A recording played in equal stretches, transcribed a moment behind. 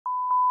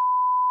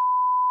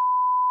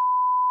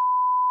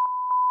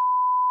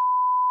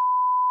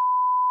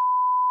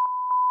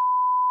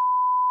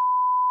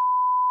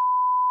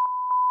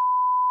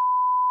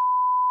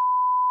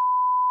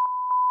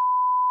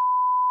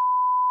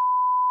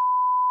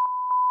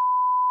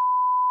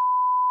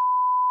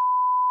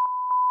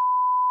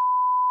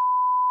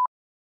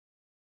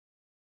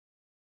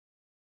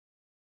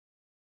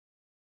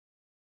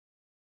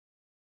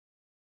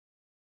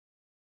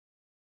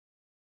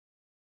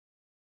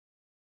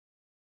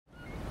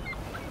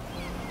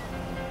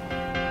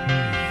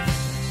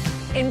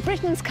In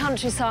Britain's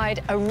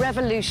countryside, a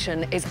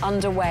revolution is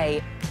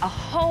underway. A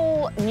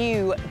whole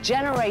new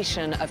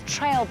generation of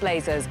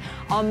trailblazers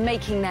are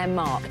making their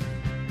mark.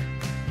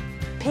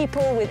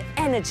 People with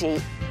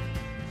energy,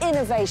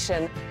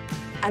 innovation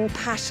and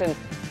passion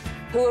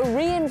who are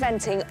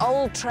reinventing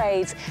old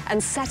trades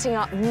and setting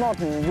up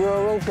modern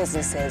rural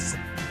businesses.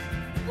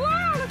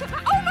 Wow, look at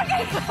that! Oh my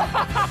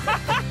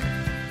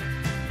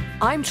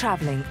God! I'm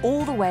travelling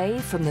all the way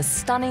from the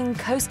stunning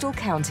coastal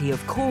county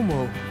of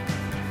Cornwall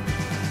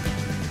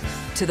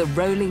to the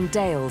rolling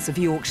dales of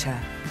Yorkshire.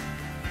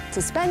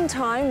 To spend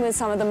time with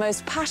some of the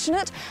most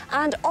passionate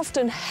and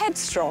often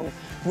headstrong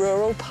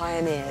rural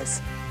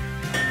pioneers.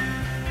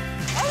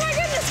 Oh my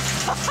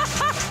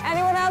goodness!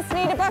 Anyone else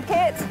need a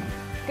bucket?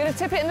 Gonna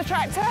tip it in the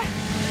tractor?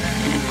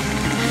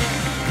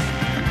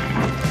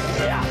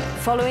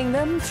 Following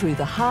them through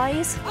the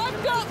highs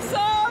I've got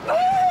some!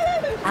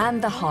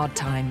 and the hard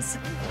times.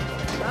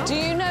 Do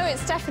you know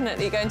it's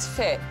definitely going to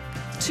fit?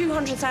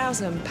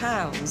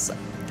 £200,000.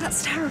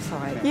 That's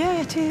terrifying.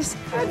 Yeah, it is.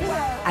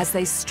 As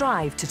they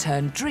strive to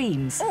turn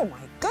dreams Oh, my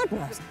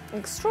goodness.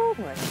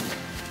 Extraordinary.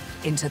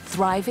 into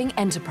thriving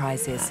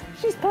enterprises.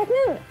 She's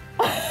pregnant.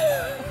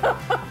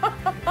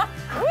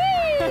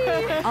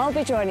 I'll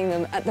be joining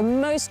them at the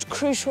most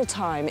crucial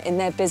time in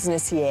their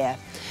business year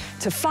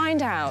to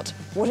find out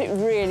what it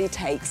really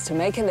takes to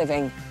make a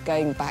living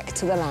going back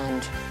to the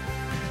land.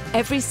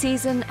 Every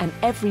season and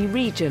every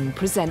region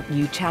present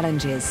new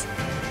challenges.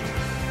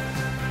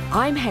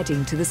 I'm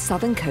heading to the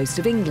southern coast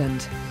of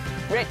England.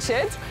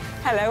 Richard.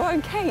 Hello,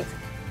 I'm Kate.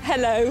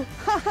 Hello.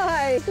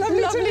 Hi.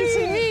 Lovely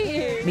to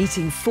meet you.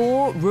 Meeting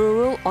 4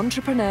 rural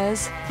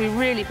entrepreneurs We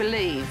really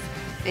believe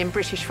in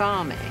British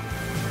farming.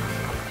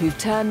 who've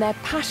turned their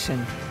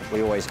passion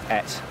We always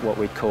ate what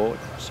we caught,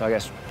 so I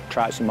guess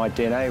trout's in my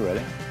DNA,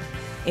 really.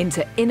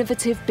 into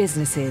innovative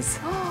businesses,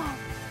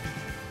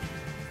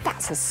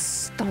 That's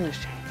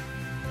astonishing.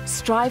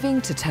 striving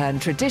to turn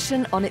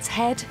tradition on its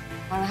head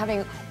I'm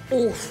having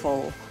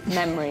awful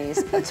memories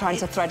of trying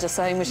to thread a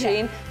sewing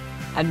machine.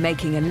 and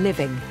making a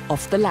living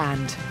off the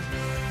land.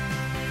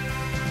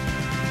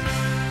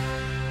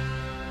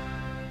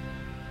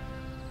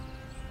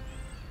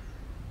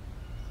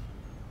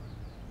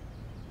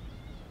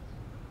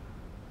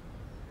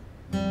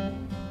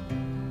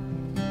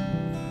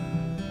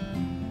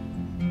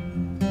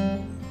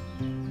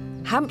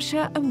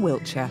 Hampshire and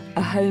Wiltshire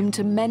are home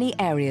to many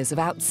areas of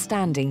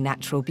outstanding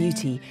natural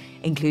beauty,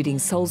 including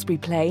Salisbury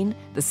Plain,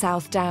 the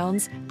South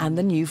Downs and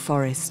the New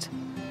Forest.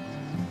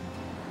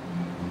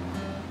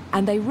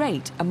 And they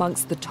rate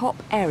amongst the top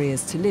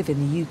areas to live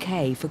in the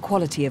UK for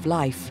quality of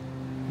life.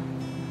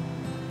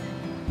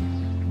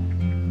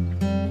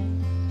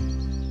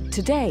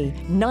 Today,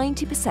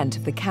 90%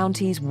 of the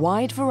county's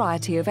wide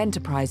variety of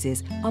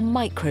enterprises are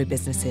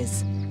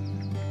micro-businesses.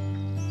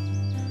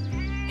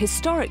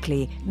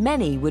 Historically,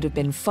 many would have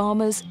been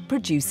farmers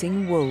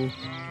producing wool.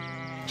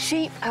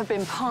 Sheep have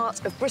been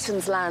part of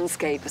Britain's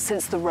landscape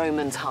since the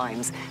Roman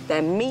times.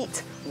 Their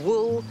meat,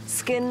 wool,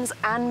 skins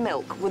and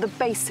milk were the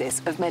basis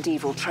of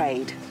medieval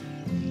trade.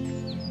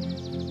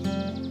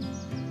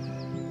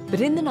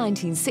 But in the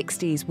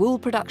 1960s, wool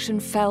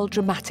production fell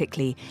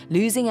dramatically,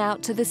 losing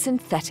out to the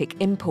synthetic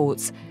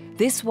imports.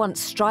 This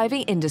once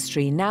striving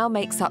industry now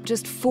makes up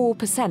just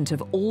 4%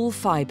 of all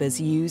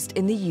fibres used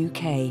in the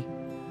UK.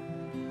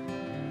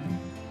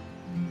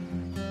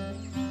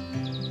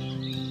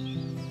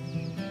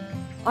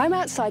 I'm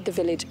outside the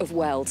village of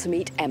Well to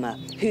meet Emma,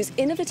 whose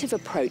innovative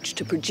approach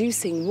to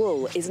producing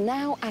wool is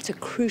now at a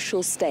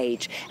crucial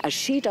stage as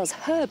she does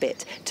her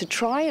bit to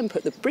try and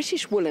put the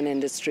British woolen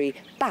industry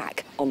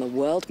back on the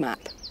world map.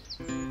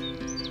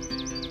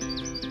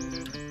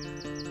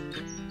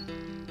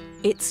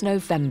 It's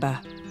November.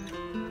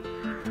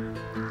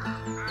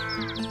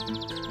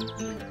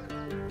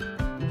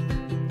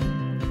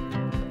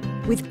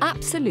 With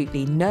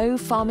absolutely no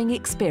farming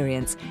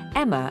experience,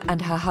 Emma and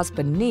her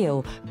husband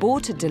Neil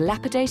bought a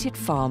dilapidated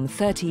farm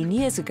 13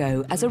 years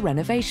ago as a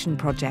renovation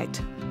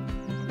project.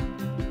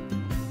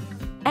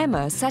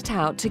 Emma set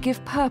out to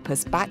give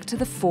purpose back to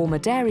the former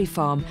dairy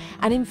farm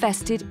and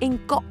invested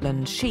in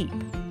Gotland sheep,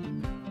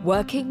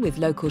 working with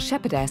local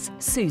shepherdess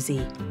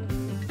Susie.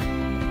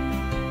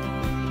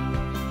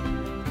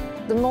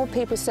 The more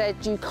people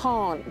said you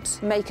can't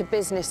make a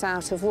business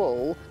out of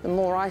wool, the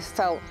more I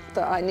felt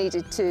that I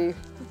needed to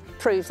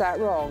prove that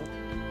wrong.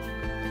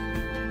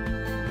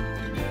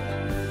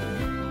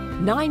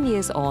 9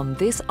 years on,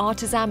 this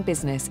artisan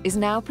business is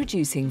now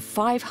producing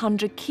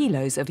 500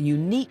 kilos of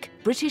unique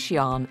British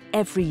yarn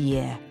every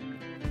year.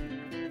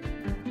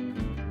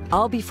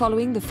 I'll be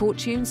following the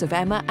fortunes of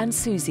Emma and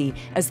Susie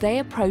as they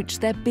approach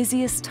their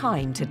busiest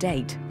time to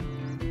date.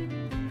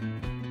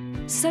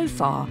 So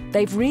far,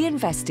 they've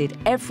reinvested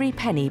every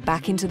penny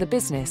back into the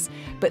business,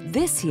 but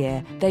this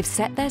year they've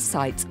set their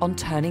sights on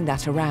turning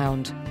that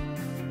around.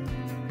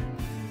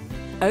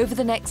 Over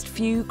the next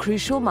few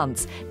crucial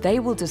months,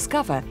 they will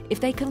discover if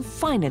they can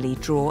finally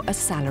draw a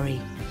salary.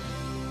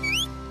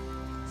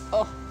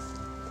 Oh,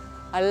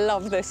 I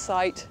love this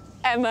site.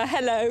 Emma,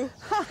 hello.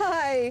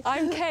 Hi.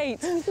 I'm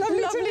Kate. Lovely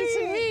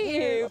to meet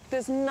you.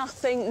 There's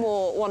nothing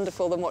more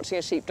wonderful than watching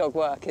a sheepdog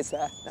work, is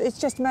there? It's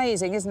just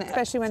amazing, isn't it?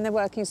 Especially when they're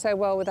working so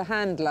well with a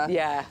handler.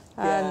 Yeah,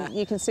 yeah.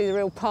 You can see the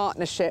real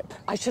partnership.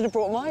 I should have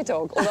brought my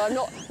dog, although I'm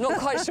not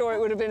quite sure it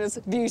would have been as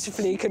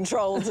beautifully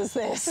controlled as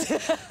this.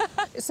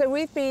 So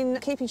we've been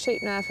keeping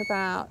sheep now for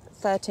about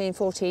 13,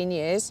 14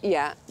 years.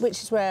 Yeah.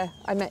 Which is where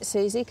I met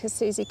Susie, because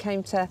Susie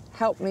came to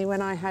help me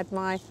when I had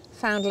my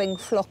foundling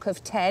flock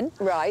of 10.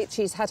 Right.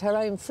 She's had her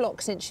own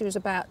flock since she was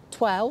about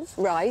 12.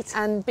 Right.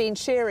 And been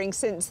shearing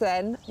since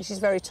then. She's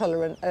very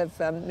tolerant of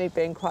me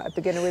being quite a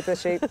beginner with the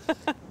sheep.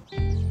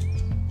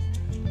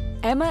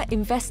 Emma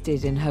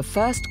invested in her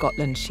first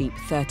Gotland sheep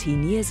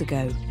 13 years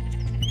ago.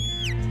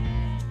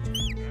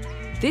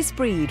 This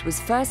breed was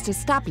first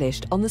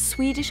established on the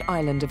Swedish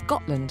island of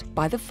Gotland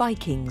by the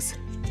Vikings.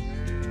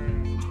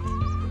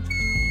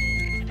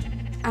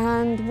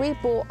 And we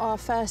bought our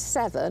first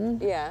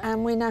 7, Yeah.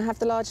 and we now have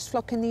the largest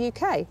flock in the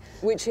UK.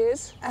 Which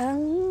is?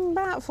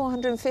 About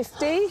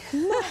 450.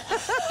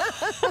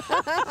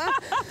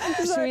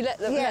 Should we let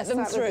them, Yes, let them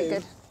that would be through?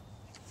 good.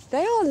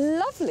 They are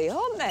lovely,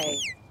 aren't they?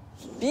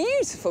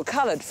 Beautiful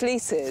coloured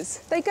fleeces.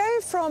 They go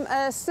from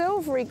a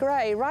silvery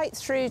grey right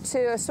through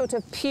to a sort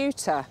of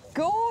pewter.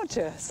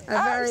 Gorgeous. Very-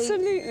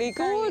 Absolutely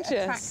very gorgeous.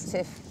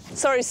 attractive.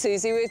 Sorry,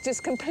 Susie, we're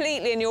just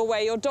completely in your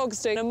way. Your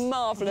dog's doing a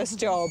marvellous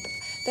job.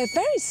 They're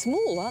very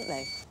small, aren't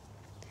they?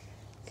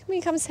 Can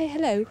we come and say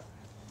hello?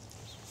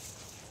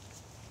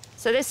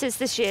 So this is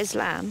this year's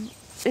lamb.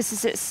 This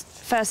is its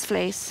first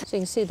fleece. So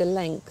you can see the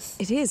length.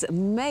 It is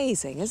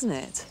amazing, isn't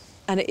it?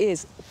 And it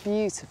is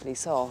beautifully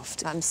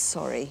soft. I'm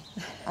sorry.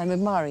 I'm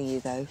admiring you,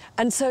 though.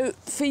 And so,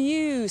 for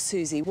you,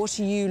 Susie, what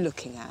are you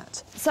looking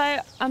at? So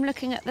I'm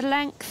looking at the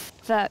length,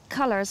 the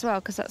colour as well,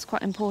 because that's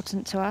quite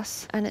important to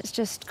us. And it's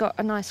just got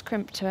a nice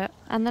crimp to it.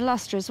 And the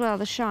lustre as well,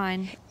 the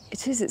shine.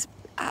 It is, it's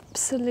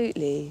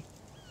absolutely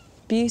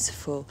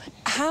beautiful.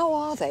 How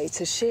are they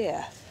to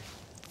shear?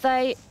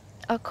 They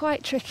are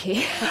quite tricky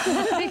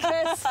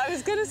because I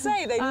was going to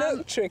say, they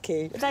look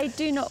tricky. they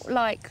do not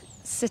like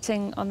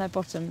sitting on their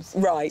bottoms.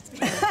 Right.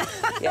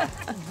 Yeah.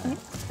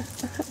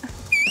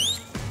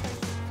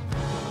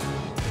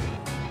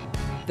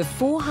 The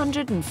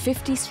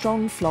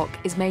 450-strong flock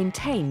is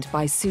maintained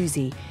by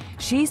Susie.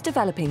 She's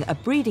developing a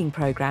breeding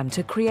programme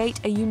to create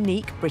a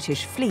unique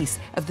British fleece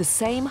of the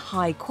same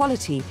high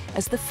quality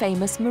as the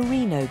famous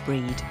Merino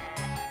breed.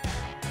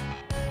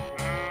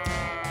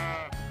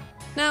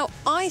 Now,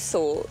 I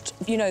thought,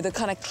 you know, the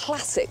kind of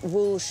classic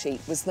wool sheep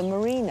was the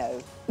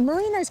merino.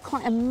 Merino's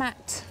quite a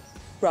matte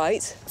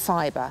Right.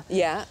 fibre.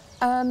 Yeah.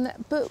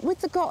 But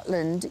with the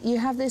Gotland, you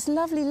have this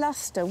lovely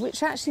lustre,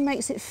 which actually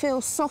makes it feel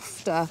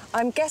softer.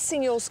 I'm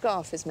guessing your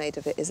scarf is made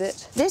of it, is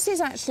it? This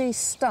is actually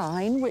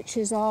Stein, which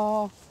is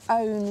our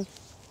own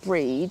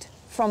breed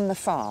from the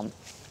farm.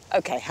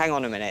 OK, hang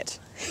on a minute.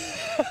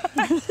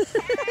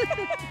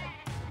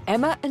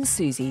 Emma and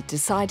Susie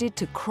decided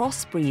to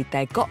crossbreed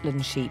their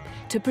Gotland sheep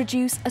to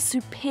produce a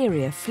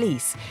superior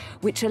fleece,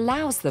 which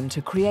allows them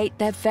to create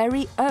their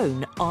very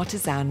own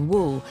artisan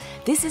wool.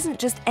 This isn't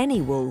just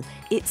any wool,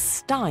 it's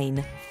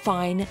Stein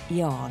fine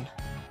yarn.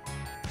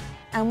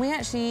 And we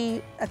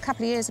actually, a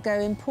couple of years ago,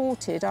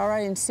 imported our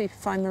own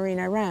superfine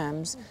merino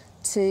rams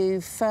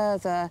to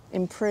further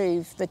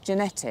improve the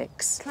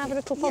genetics. Can I have a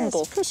little Yes,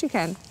 fondle? of course you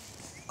can.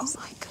 Oh,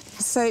 my goodness.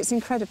 So it's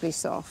incredibly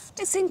soft.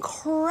 It's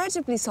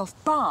incredibly soft,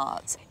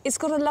 but it's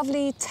got a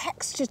lovely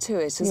texture to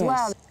it as Yes.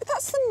 well.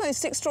 That's the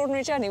most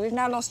extraordinary journey. We've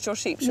now lost your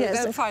sheep. Shall we Yes.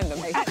 go and find them?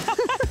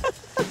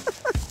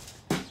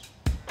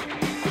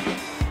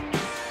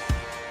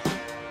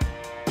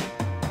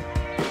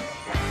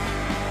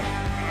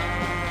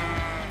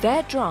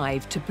 Their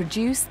drive to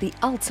produce the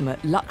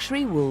ultimate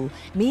luxury wool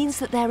means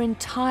that their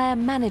entire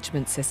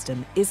management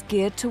system is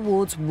geared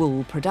towards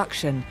wool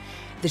production.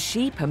 The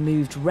sheep are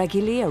moved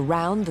regularly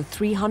around the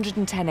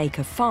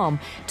 310-acre farm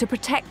to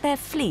protect their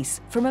fleece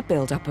from a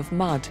build-up of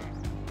mud.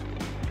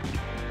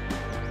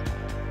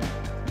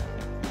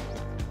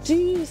 Do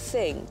you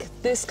think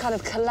this kind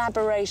of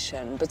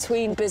collaboration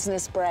between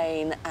business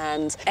brain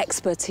and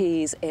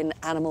expertise in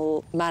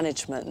animal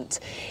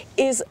management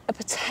is a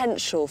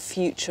potential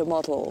future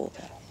model?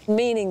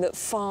 Meaning that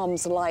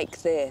farms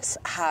like this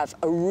have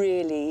a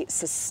really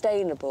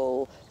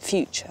sustainable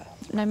future?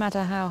 No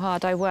matter how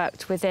hard I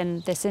worked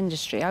within this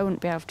industry, I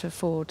wouldn't be able to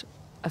afford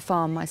a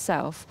farm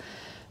myself.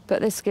 But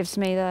this gives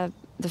me the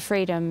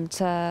freedom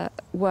to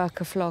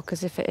work a flock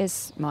as if it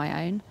is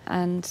my own.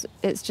 And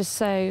it's just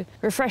so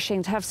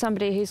refreshing to have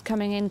somebody who's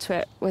coming into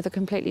it with a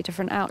completely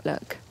different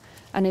outlook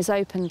and is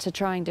open to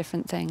trying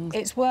different things.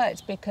 It's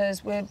worked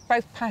because we're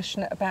both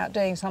passionate about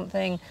doing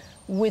something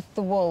with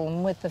the wool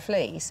and with the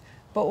fleece,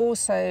 but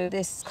also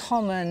this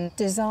common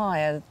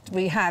desire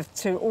we have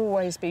to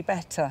always be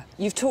better.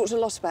 You've talked a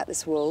lot about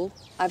this wool.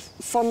 I've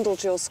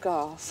fondled your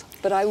scarf,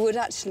 but I would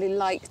actually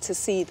like to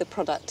see the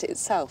product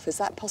itself. Is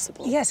that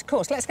possible? Yes, of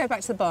course. Let's go back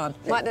to the barn.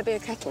 Might there be a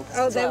kettle?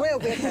 Oh, as there well? will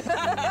be.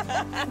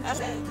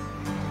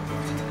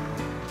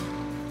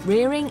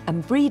 Rearing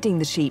and breeding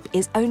the sheep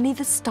is only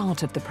the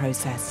start of the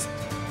process.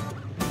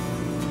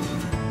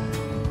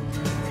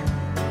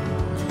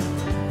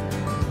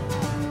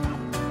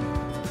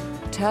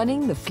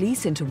 turning the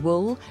fleece into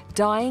wool,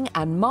 dyeing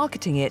and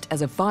marketing it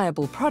as a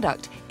viable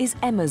product is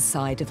Emma's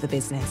side of the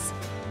business.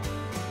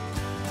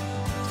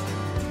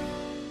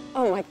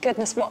 Oh my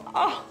goodness, what?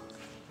 Oh,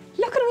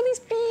 look at all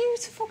these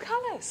beautiful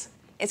colours.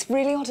 It's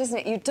really odd, isn't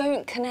it? You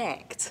don't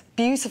connect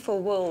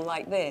beautiful wool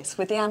like this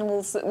with the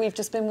animals that we've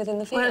just been with in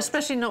the field. Well,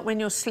 especially not when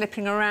you're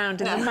slipping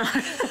around in the muck,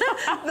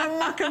 the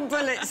muck and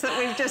bullets that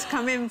we've just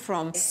come in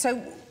from.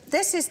 So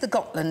this is the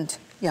Gotland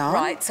yarn.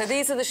 Right, so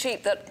these are the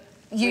sheep that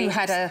you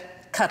had a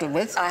cuddle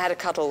with. I had a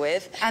cuddle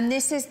with. And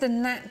this is the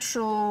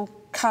natural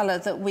colour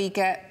that we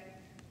get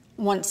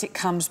once it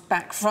comes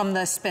back from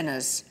the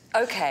spinners.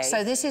 OK.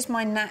 So this is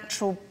my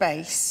natural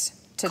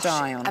base to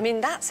dye on. I mean,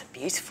 that's a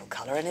beautiful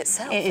colour in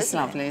itself, It is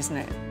lovely, isn't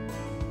it?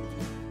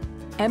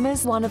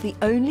 Emma's one of the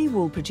only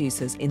wool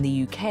producers in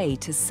the UK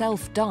to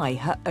self-dye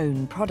her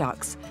own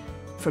products.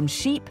 From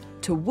sheep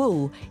to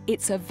wool,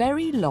 it's a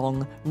very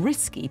long,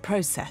 risky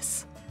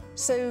process.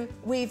 So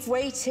we've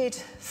waited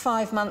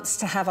 5 months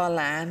to have our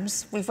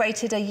lambs. We've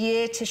waited a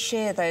year to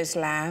shear those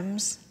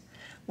lambs.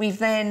 We've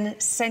then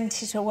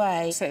sent it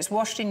away. So it's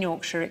washed in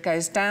Yorkshire, it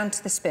goes down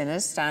to the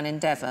spinners down in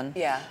Devon.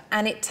 Yeah.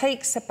 And it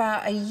takes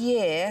about a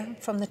year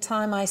from the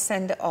time I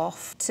send it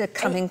off to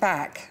coming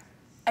back.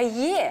 A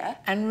year?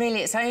 And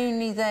really, it's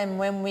only then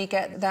when we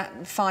get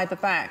that fibre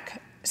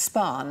back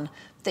spun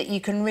that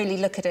you can really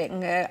look at it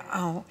and go,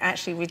 oh,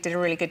 actually, we did a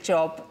really good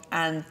job,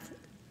 and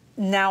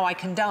now I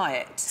can dye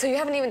it. So you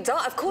haven't even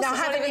dyed? Of course, No, I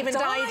haven't even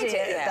dyed it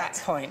yet. at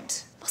that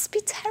point. Must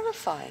be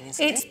terrifying,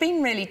 isn't it? It's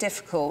been really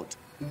difficult.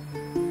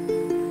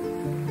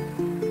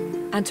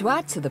 And to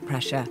add to the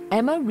pressure,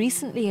 Emma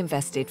recently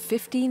invested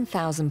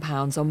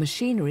 £15,000 on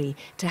machinery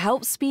to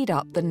help speed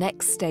up the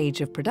next stage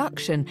of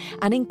production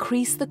and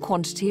increase the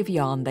quantity of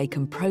yarn they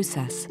can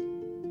process.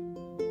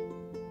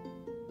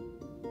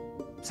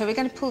 So we're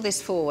going to pull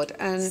this forward,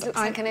 and This looks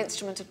like an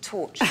instrument of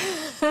torture.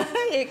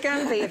 it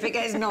can be if it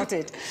gets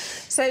knotted.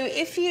 So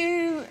if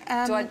you...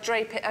 Do I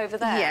drape it over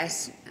there?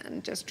 Yes,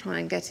 and just try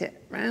and get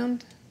it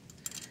round.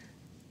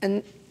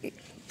 And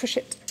push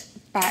it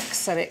back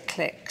so it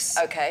clicks.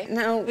 OK.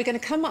 Now, we're going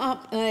to come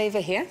up and over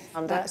here.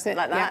 Under, That's it.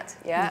 like that,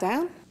 yeah. And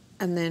down.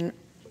 And then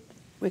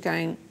we're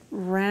going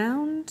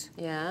round.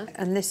 Yeah.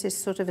 And this is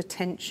sort of a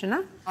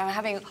tensioner. I'm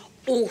having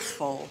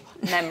awful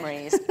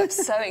memories of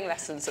sewing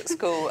lessons at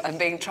school and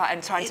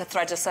trying to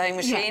thread a sewing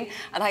machine,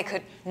 and I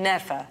could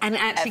never, And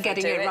actually ever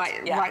getting do it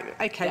right. Yeah. Right,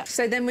 OK. Yeah.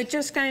 So then we're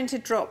just going to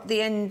drop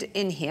the end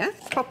in here,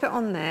 pop it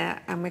on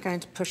there, and we're going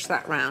to push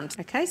that round.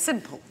 OK?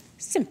 Simple.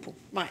 Simple.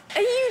 Right.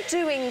 Are you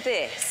doing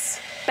this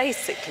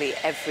basically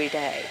every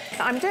day?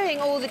 I'm doing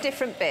all the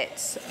different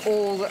bits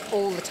all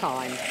the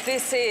time.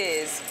 This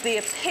is the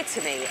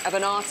epitome of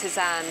an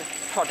artisan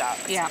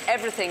product. Yeah.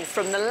 Everything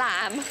from the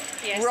lamb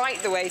Yes.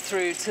 right the way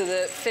through to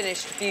the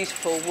finished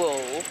beautiful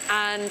wool.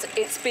 And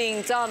it's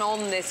being done on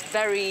this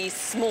very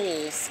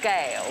small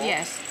scale.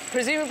 Yes.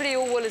 Presumably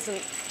your wool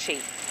isn't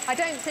cheap. I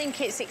don't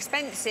think it's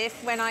expensive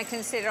when I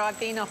consider I've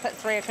been up at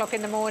 3 o'clock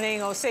in the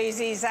morning, or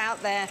Susie's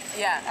out there,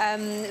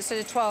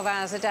 sort of 12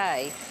 hours a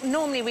day.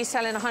 Normally we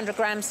sell in a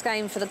 100-gram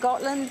skein for the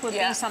Gotland, would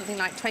be something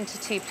like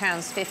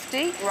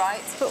 £22.50.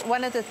 Right. But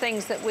one of the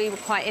things that we were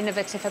quite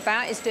innovative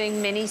about is doing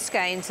mini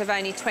skeins of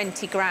only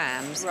 20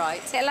 grams.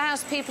 Right. It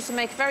allows people to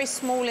make a very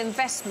small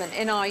investment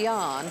in our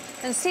yarn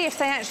and see if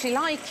they actually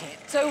like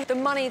it. So the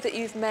money that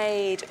you've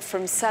made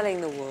from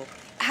selling the wool,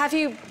 have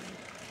you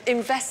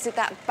invested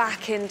that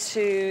back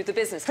into the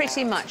business?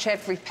 Pretty now? much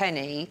every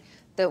penny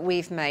that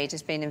we've made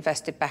has been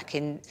invested back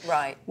in.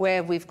 Right.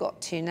 Where we've got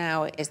to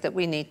now is that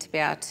we need to be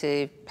able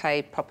to pay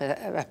a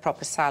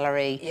proper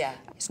salary. Yeah.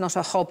 It's not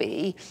a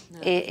hobby. No.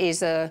 It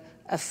is a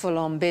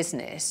full-on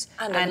business.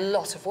 And a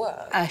lot of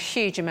work. A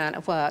huge amount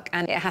of work,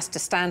 and it has to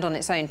stand on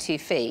its own 2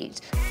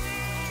 feet.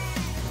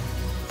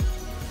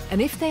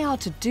 And if they are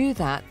to do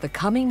that, the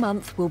coming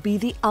month will be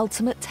the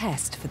ultimate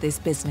test for this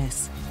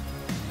business.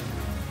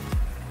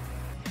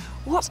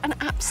 What an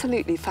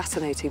absolutely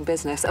fascinating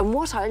business, and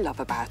what I love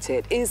about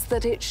it is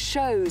that it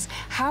shows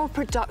how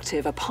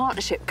productive a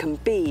partnership can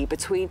be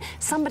between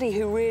somebody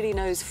who really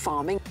knows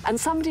farming and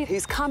somebody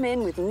who's come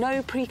in with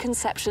no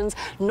preconceptions,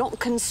 not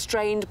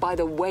constrained by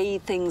the way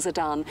things are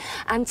done,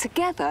 and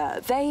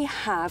together they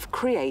have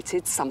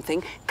created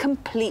something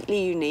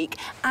completely unique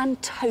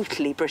and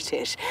totally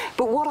British.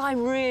 But what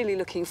I'm really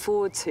looking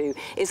forward to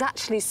is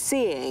actually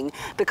seeing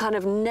the kind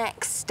of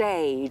next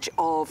stage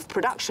of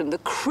production, the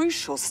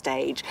crucial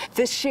stage,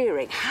 the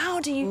shearing.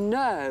 How do you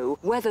know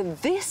whether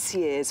this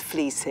year's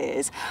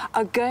fleeces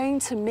are going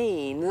to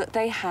mean that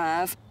they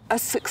have a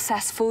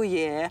successful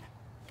year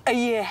a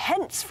year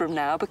hence from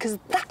now, because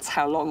that's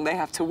how long they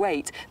have to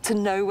wait to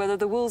know whether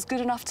the wool's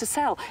good enough to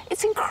sell?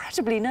 It's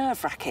incredibly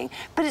nerve-wracking,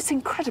 but it's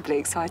incredibly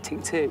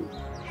exciting too.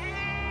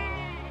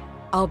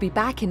 I'll be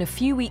back in a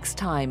few weeks'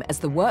 time as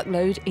the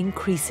workload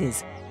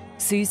increases.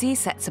 Susie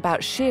sets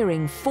about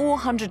shearing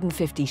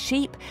 450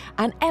 sheep,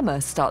 and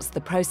Emma starts the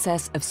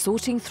process of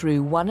sorting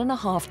through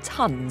 1.5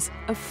 tons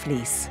of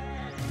fleece.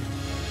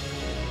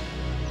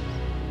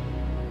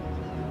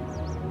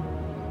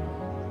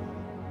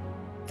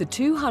 The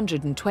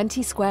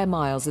 220 square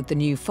miles of the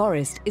New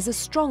Forest is a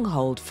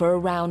stronghold for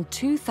around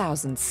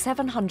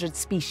 2,700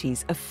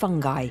 species of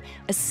fungi,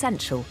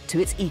 essential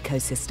to its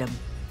ecosystem.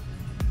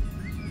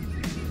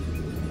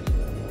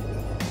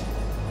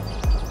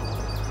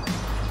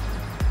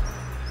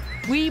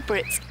 We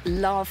Brits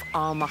love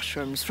our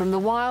mushrooms, from the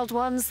wild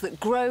ones that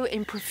grow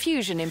in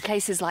profusion in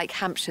places like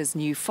Hampshire's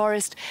New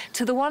Forest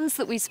to the ones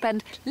that we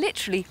spend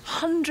literally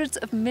hundreds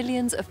of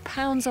millions of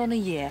pounds on a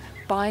year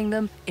buying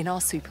them in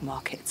our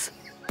supermarkets.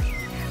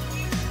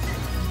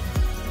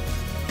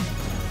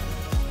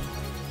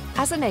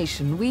 As a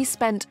nation, we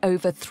spent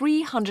over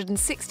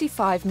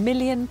 £365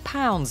 million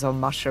on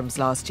mushrooms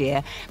last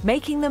year,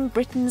 making them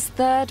Britain's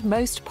third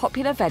most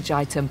popular veg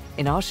item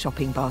in our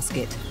shopping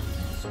basket.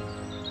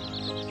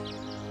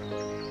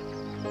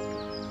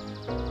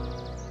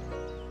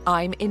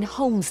 I'm in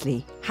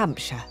Holmesley,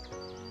 Hampshire.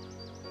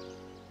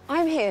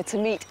 I'm here to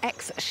meet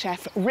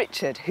ex-chef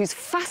Richard, whose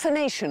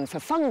fascination for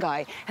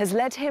fungi has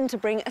led him to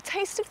bring a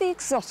taste of the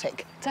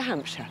exotic to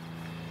Hampshire.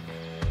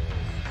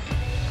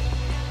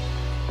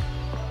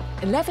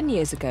 11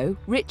 years ago,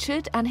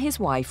 Richard and his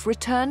wife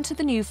returned to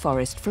the New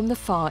Forest from the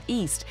Far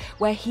East,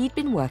 where he'd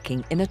been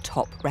working in a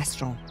top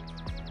restaurant.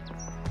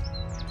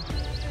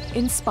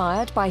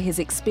 Inspired by his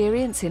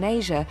experience in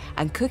Asia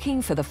and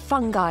cooking for the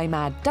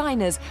fungi-mad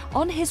diners,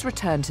 on his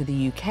return to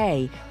the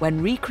UK,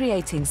 when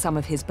recreating some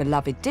of his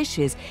beloved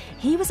dishes,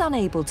 he was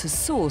unable to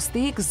source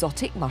the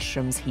exotic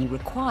mushrooms he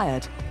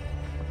required.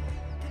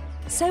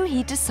 So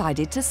he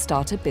decided to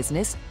start a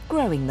business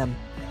growing them.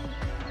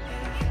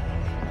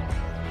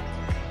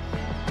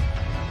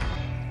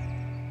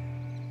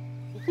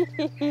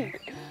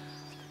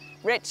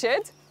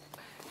 Richard.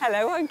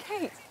 Hello, I'm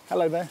Kate.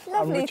 Hello there, I'm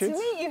Lovely Richard. to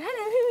meet you.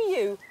 Hello, who are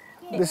you?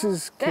 This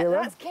is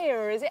Kira. That's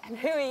Kira, is it? And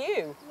who are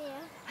you? Mia.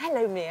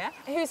 Hello, Mia.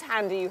 Whose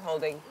hand are you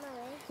holding?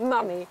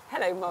 Mummy.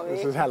 Hello, Mummy.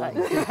 This is Helen.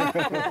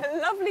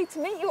 Lovely to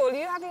meet you all.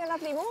 You're having a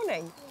lovely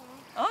morning. Yeah.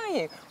 Are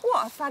you?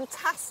 What a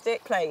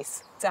fantastic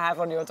place to have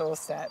on your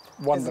doorstep.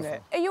 Wonderful. Isn't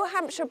it? Are you a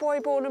Hampshire boy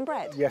born and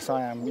bred? Yes,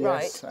 I am.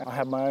 Yes. Right. I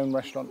had my own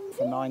restaurant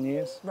for 9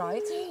 years.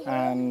 Right.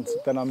 And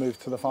then I moved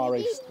to the Far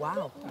East.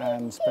 Wow.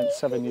 And spent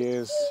 7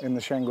 years in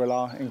the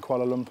Shangri-La in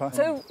Kuala Lumpur.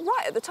 So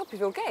right at the top of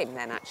your game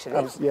then,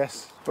 actually.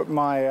 Yes, but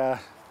my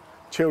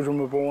children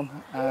were born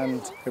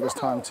and it was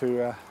time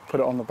to put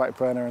it on the back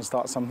burner and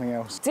start something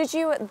else. Did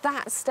you at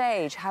that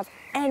stage have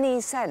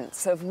any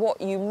sense of what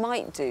you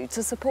might do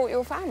to support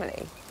your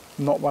family?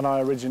 Not when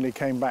I originally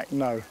came back,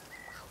 no.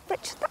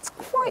 Richard, that's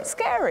quite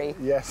scary.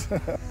 Yes.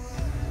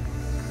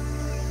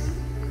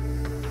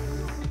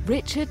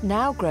 Richard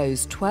now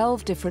grows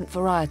 12 different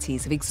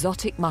varieties of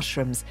exotic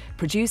mushrooms,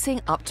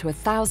 producing up to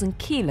 1,000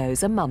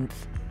 kilos a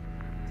month.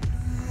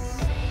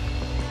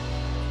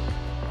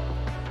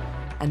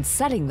 And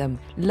selling them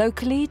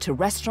locally to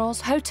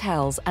restaurants,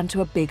 hotels and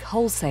to a big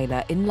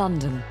wholesaler in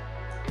London.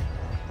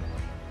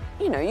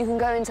 You know, you can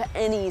go into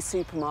any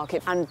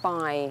supermarket and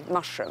buy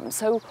mushrooms.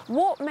 So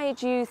what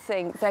made you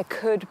think there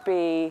could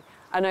be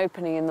an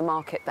opening in the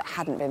market that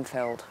hadn't been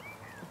filled?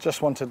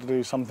 Just wanted to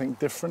do something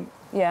different.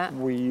 Yeah.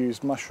 We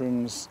used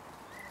mushrooms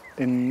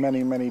in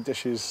many, many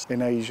dishes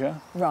in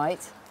Asia.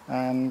 Right.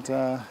 And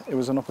it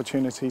was an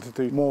opportunity to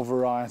do more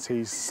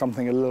varieties,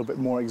 something a little bit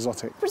more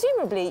exotic.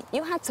 Presumably,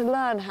 you had to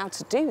learn how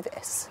to do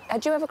this.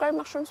 Had you ever grown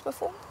mushrooms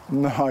before?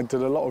 No, I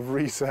did a lot of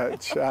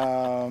research.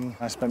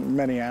 I spent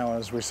many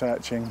hours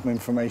researching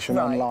information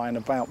online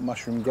about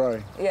mushroom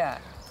growing. Yeah.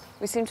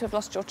 We seem to have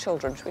lost your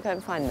children. Should we go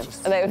and find them?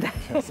 Are they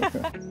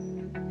there?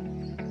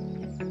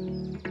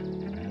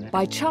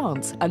 By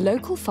chance, a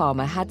local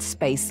farmer had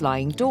space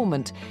lying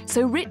dormant,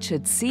 so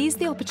Richard seized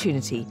the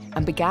opportunity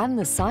and began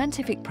the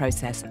scientific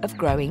process of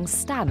growing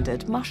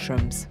standard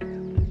mushrooms.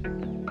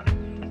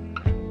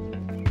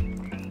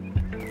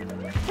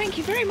 Thank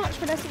you very much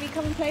for letting me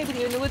come and play with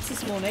you in the woods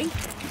this morning.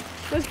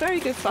 It was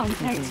very good fun.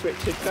 Thanks,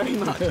 Richard, very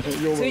much.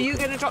 So are you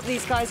going to drop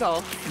these guys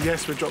off?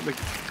 Yes, we drop the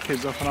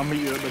kids off and I'll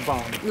meet you at the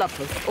barn.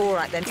 Lovely. All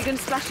right, then. You're going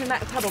to splash in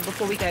that puddle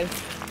before we go?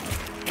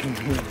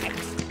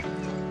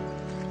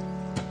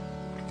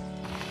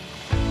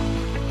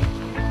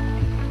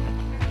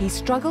 He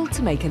struggled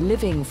to make a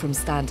living from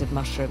standard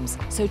mushrooms,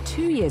 so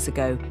 2 years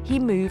ago he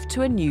moved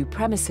to a new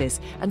premises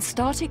and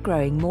started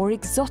growing more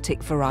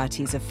exotic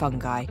varieties of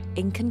fungi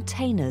in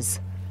containers.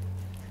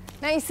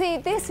 Now, you see,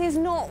 this is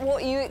not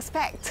what you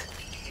expect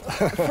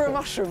for a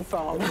mushroom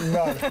farm.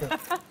 No.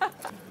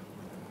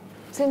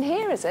 It's in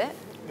here, is it?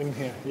 In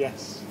here,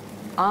 yes.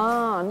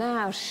 Ah,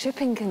 now,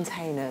 shipping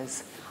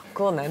containers.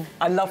 Go on, then.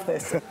 I love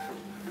this.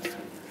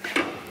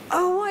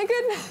 Oh, my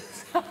goodness.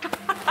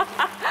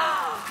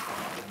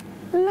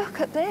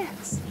 Look at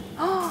this.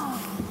 Oh,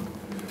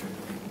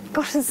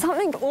 gosh, there's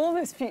something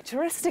almost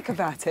futuristic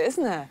about it,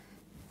 isn't there?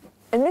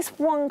 In this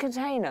one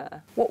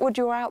container, what would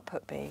your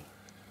output be?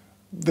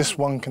 This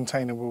one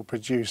container will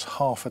produce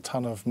 1/2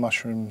 ton of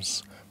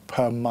mushrooms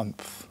per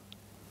month.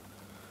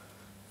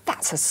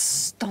 That's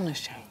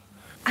astonishing.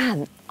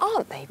 And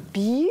aren't they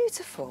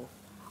beautiful?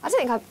 I don't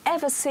think I've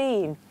ever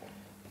seen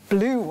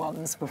blue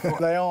ones before.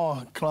 They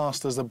are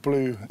classed as a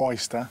blue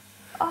oyster.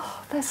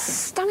 Oh, they're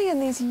stunning,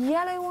 and these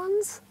yellow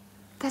ones,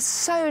 they're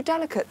so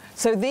delicate.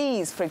 So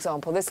these, for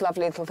example, this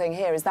lovely little thing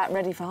here, is that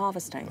ready for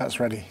harvesting? That's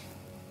ready.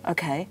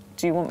 OK.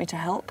 Do you want me to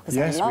help? Because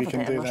Yes, I love we a can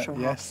bit do of that, mushroom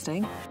yes.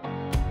 harvesting.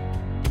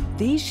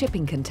 These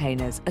shipping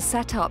containers are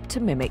set up to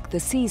mimic the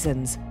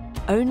seasons.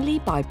 Only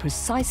by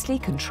precisely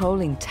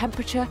controlling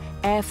temperature,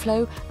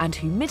 airflow and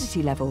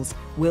humidity levels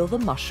will the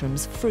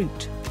mushrooms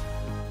fruit.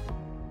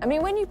 I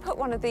mean, when you put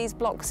one of these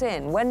blocks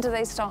in, when do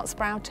they start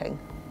sprouting?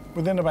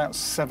 Within about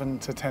 7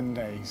 to 10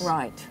 days.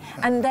 Right.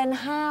 And then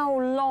how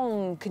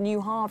long can you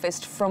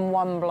harvest from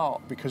one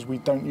block? Because we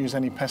don't use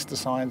any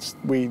pesticides,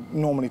 we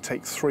normally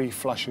take 3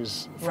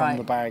 flushes from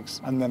the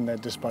bags and then they're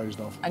disposed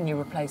of. And you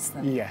replace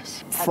them?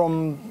 Yes.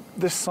 From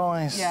this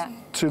size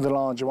to the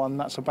larger one,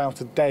 that's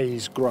about a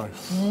day's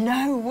growth.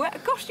 No way.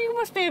 Gosh, you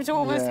must be able to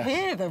almost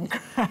hear them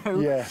grow.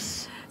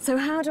 Yes. So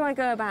how do I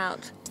go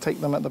about? Take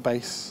them at the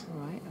base.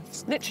 Right.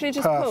 Literally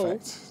just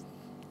Perfect. pull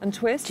and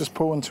twist? Just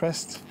pull and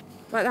twist.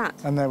 Like that?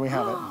 And there we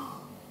have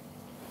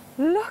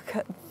it. Look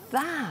at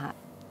that.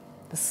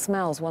 The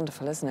smell's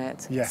wonderful, isn't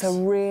it? Yes.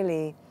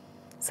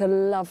 It's a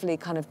lovely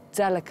kind of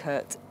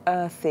delicate,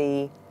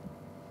 earthy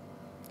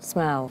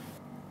smell.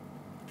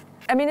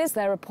 I mean, is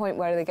there a point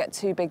where they get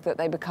too big that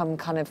they become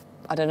kind of,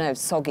 I don't know,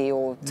 soggy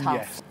or tough?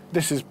 Yes.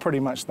 This is pretty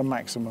much the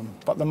maximum,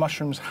 but the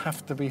mushrooms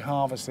have to be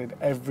harvested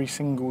every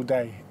single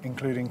day,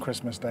 including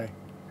Christmas Day.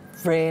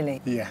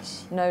 Really?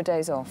 Yes. No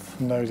days off?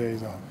 No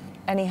days off.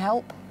 Any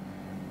help?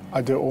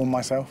 I do it all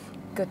myself.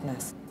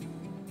 Goodness.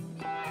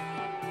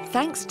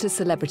 Thanks to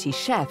celebrity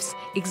chefs,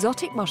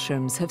 exotic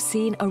mushrooms have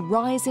seen a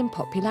rise in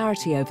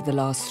popularity over the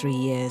last 3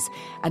 years,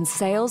 and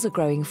sales are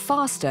growing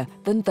faster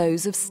than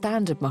those of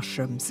standard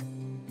mushrooms.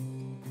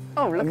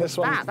 Oh, look at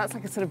that. That's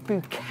like a sort of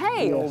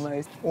bouquet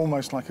almost.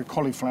 Almost like a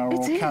cauliflower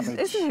or cabbage.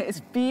 Isn't it? It's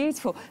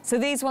beautiful. So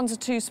these ones are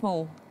too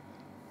small?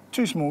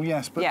 Too small,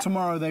 yes, but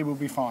tomorrow they will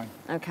be fine.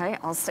 OK,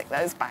 I'll stick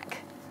those back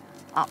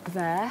up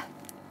there.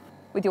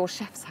 With your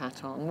chef's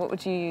hat on, what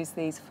would you use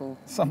these for?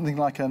 Something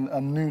like a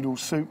noodle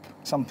soup,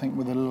 something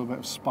with a little bit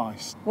of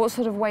spice. What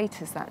sort of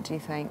weight is that, do you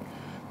think?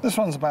 This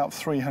one's about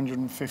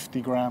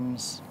 350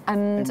 grams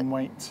in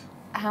weight.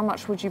 How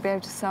much would you be able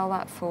to sell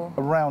that for?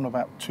 Around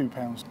about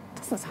 £2.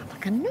 Doesn't sound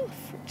like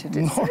enough, Richard.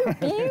 It's so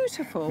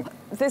beautiful.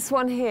 This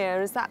one here,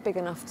 is that big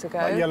enough to go?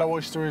 That yellow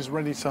oyster is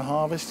ready to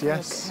harvest,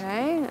 yes.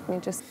 OK, let me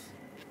just...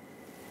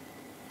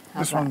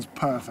 This one's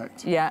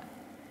perfect. Yeah.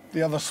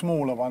 The other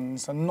smaller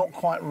ones are not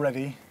quite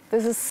ready.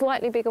 There's a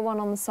slightly bigger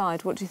one on the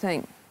side. What do you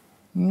think?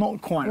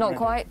 Not quite Not ready.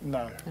 quite?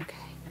 No. OK.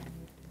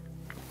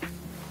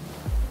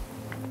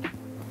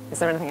 Is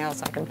there anything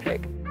else I can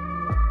pick?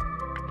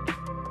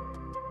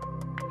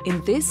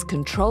 In this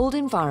controlled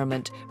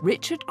environment,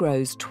 Richard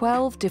grows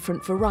 12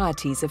 different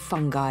varieties of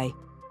fungi.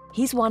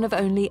 He's one of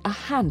only a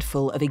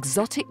handful of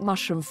exotic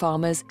mushroom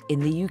farmers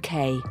in the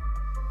UK.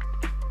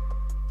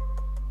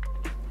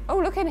 Oh,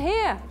 look in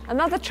here.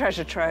 Another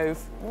treasure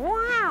trove.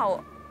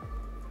 Wow.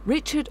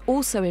 Richard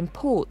also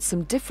imports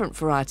some different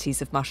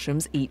varieties of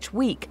mushrooms each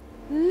week.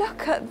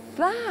 Look at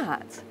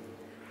that.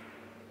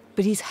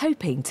 But he's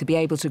hoping to be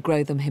able to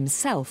grow them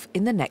himself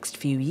in the next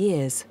few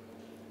years.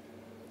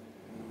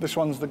 This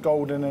one's the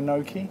golden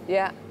enoki.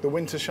 Yeah. The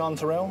winter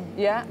chanterelle.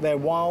 Yeah. They're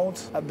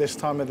wild at this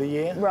time of the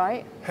year.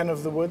 Right. Hen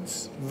of the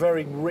woods,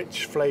 very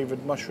rich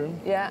flavoured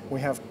mushroom. Yeah. We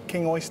have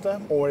king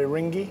oyster or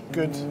iringi,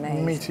 good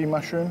meaty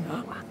mushroom.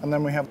 And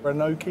then we have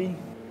enoki.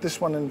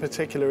 This one in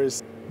particular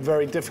is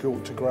very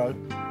difficult to grow.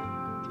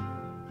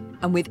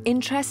 And with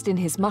interest in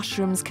his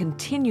mushrooms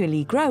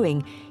continually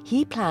growing,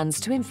 he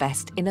plans to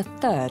invest in a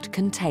third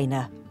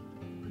container.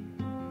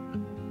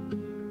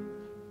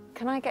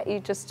 Can I get you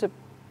just to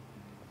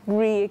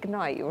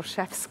reignite your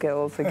chef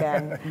skills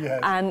again? Yes.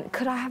 And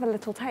could I have a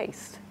little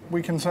taste?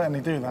 We can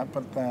certainly do that,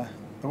 but the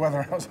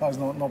weather outside is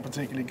not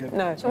particularly good.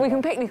 No, so we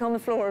can picnic on the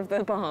floor of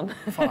the barn.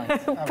 Fine.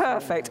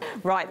 Perfect.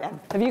 Right then,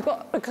 have you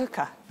got a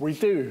cooker? We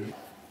do.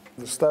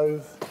 The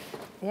stove.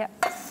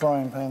 Yep.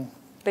 Frying pan.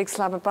 Big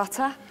slab of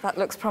butter. That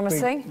looks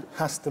promising. Big,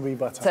 has to be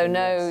butter. So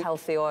no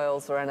healthy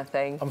oils or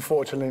anything?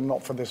 Unfortunately,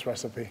 not for this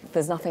recipe.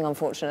 There's nothing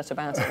unfortunate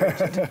about it,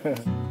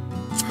 Richard.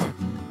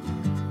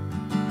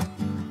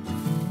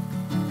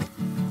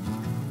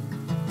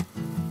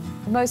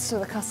 Most of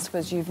the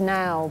customers you've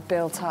now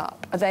built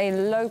up, are they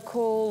local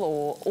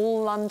or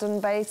all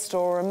London-based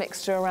or a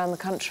mixture around the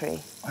country?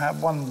 I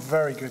have one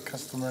very good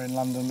customer in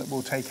London that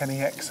will take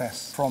any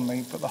excess from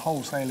me, but the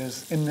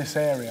wholesalers in this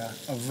area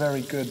are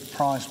very good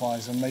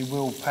price-wise and they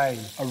will pay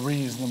a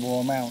reasonable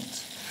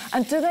amount.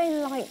 And do they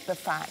like the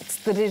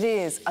fact that it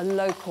is a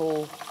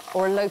local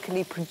or a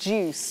locally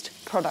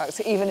produced product,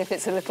 even if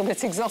it's a little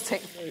bit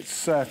exotic? It's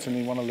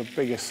certainly one of the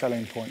biggest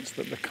selling points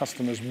that the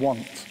customers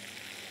want.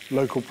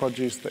 Local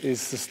produce that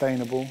is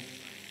sustainable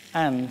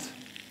and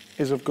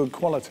is of good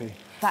quality.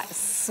 That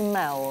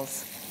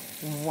smells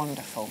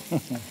wonderful.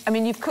 I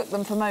mean, you've cooked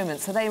them for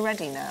moments. Are they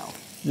ready now?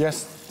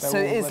 Yes. So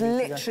it's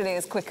literally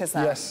as quick as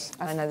that? Yes.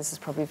 I know this is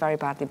probably very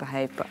badly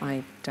behaved, but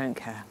I don't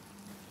care.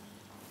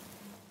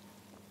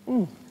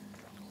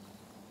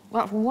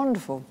 That's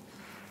wonderful.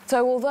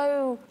 So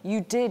although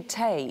you did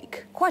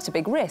take quite a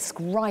big risk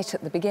right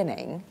at the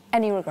beginning,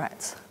 any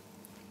regrets?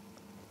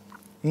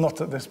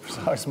 Not at this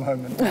precise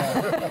moment, no.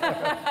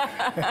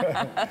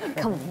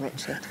 Come on,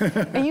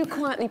 Richard. Are you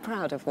quietly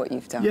proud of what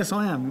you've done? Yes,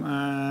 I am.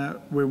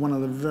 We're one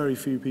of the very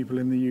few people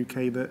in the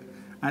UK that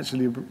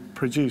actually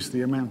produce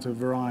the amount of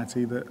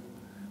variety that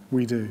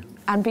we do.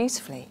 And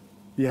beautifully.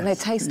 Yes. And they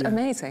taste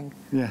amazing.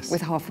 Yes.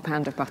 With half a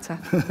pound of butter.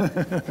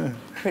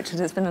 Richard,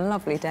 it's been a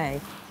lovely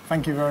day.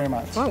 Thank you very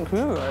much. Thank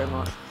you very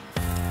much.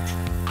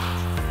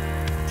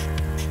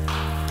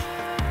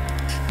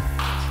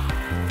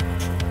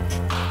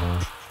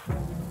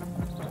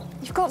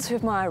 You've got to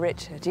admire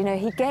Richard. You know,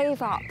 he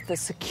gave up the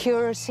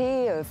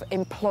security of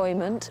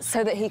employment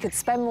so that he could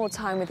spend more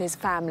time with his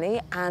family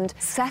and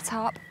set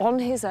up on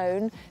his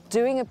own,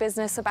 doing a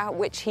business about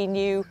which he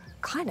knew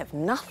kind of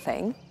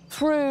nothing.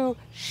 Through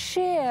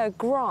sheer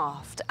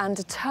graft and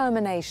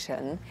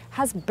determination,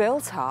 has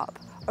built up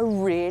a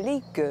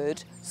really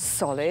good,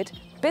 solid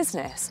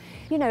business.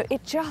 You know,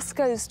 it just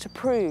goes to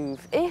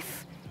prove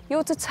if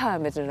you're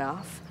determined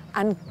enough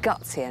and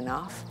gutsy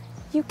enough,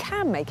 you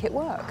can make it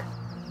work.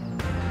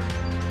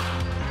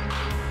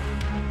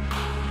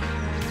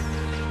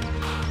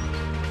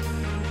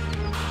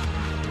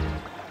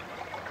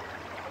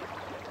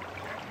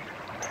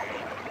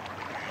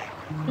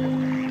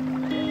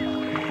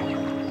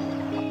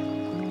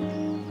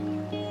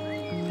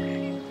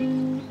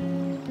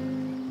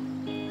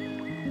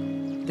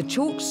 The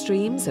chalk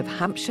streams of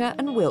Hampshire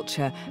and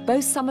Wiltshire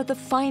boast some of the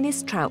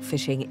finest trout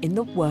fishing in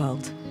the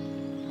world.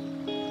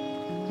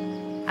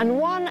 And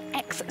one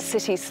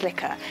ex-city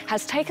slicker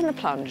has taken the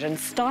plunge and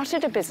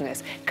started a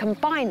business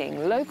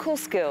combining local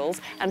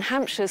skills and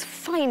Hampshire's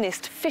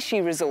finest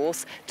fishy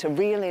resource to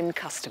reel in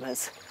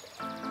customers.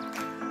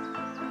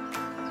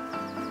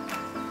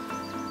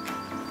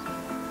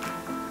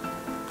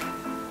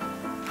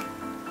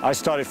 I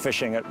started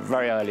fishing at a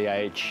very early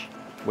age.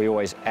 We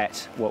always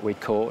ate what we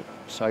caught,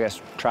 so I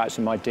guess trout's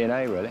in my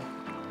DNA, really.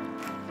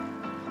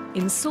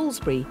 In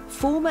Salisbury,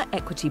 former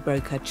equity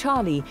broker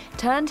Charlie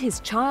turned his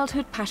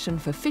childhood passion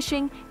for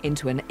fishing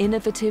into an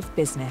innovative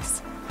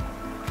business.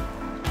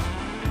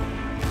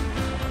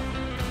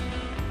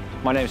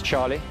 My name's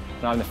Charlie,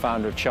 and I'm the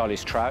founder of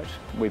Charlie's Trout.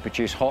 We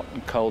produce hot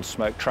and cold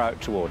smoked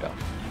trout to order.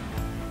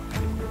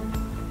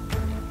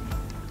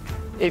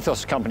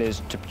 Ethos Company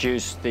is to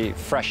produce the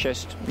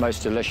freshest,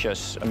 most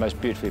delicious and most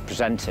beautifully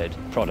presented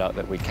product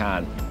that we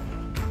can.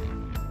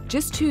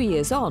 Just 2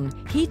 years on,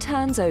 he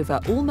turns over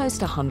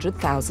almost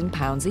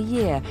 £100,000 a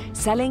year,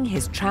 selling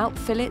his trout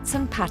fillets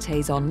and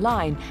pâtés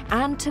online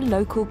and to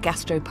local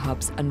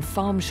gastropubs and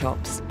farm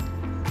shops.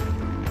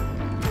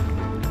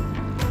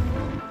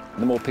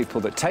 The more people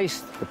that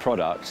taste the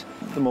product,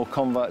 the more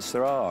converts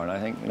there are. And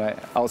I think,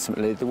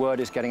 ultimately the word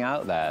is getting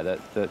out there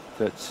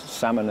that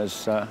salmon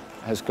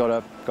has got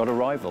a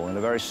rival, and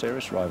a very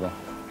serious rival.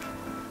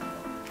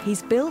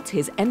 He's built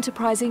his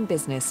enterprising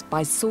business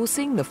by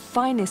sourcing the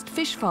finest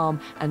fish farm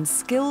and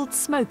skilled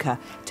smoker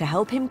to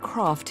help him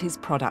craft his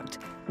product,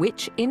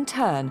 which in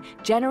turn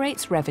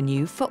generates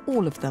revenue for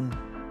all of them.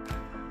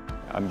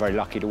 I'm very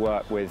lucky to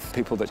work with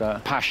people that are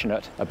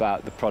passionate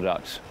about the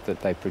product that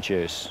they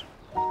produce.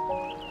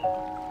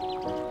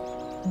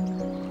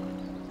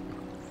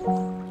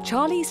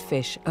 Charlie's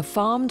fish are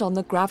farmed on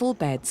the gravel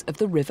beds of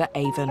the River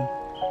Avon.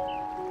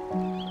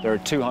 There are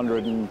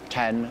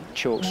 210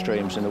 chalk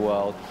streams in the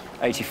world.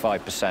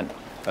 85%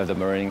 of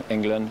them are in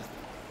England.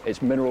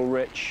 It's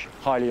mineral-rich,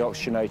 highly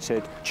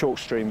oxygenated, chalk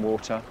stream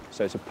water,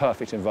 so it's a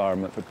perfect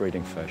environment for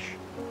breeding fish.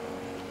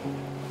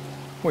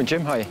 Morning,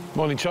 Jim. How are you?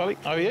 Morning, Charlie.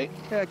 How are you?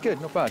 Yeah, good,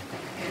 not bad.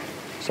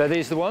 So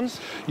these are the ones?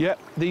 Yeah,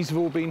 these have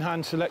all been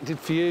hand-selected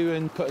for you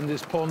and put in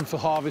this pond for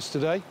harvest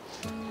today.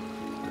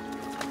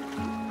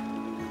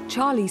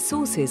 Charlie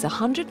sources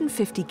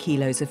 150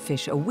 kilos of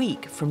fish a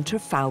week from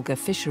Trafalgar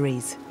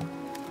Fisheries.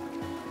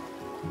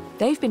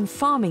 They've been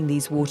farming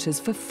these waters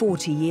for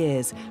 40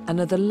 years and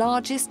are the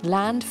largest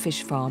land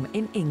fish farm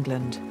in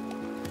England.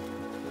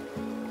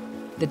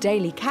 The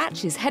daily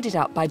catch is headed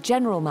up by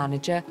General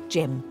Manager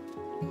Jim.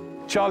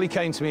 Charlie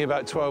came to me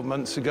about 12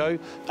 months ago,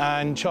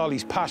 and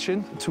Charlie's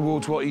passion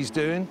towards what he's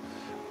doing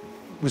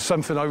was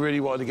something I really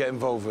wanted to get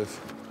involved with.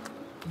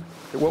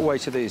 What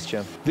weight are these,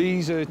 Jim?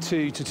 These are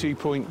 2 to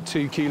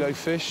 2.2 kilo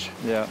fish.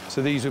 Yeah.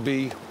 So these will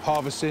be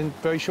harvesting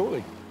very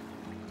shortly.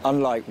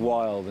 Unlike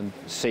wild and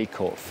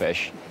sea-caught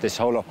fish, this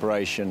whole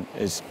operation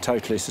is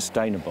totally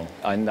sustainable,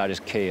 and that is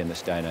key in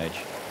this day and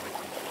age.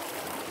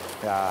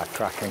 Yeah,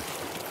 cracking.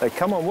 They've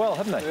come on well,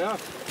 haven't they? Yeah,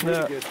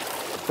 really good.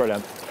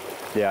 Brilliant.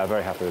 Yeah,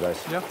 very happy with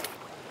those. Yeah.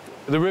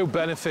 The real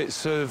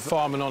benefits of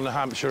farming on the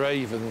Hampshire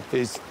Avon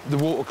is the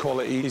water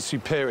quality is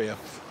superior.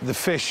 The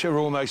fish are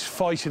almost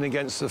fighting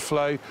against the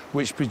flow,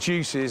 which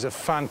produces a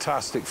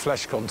fantastic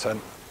flesh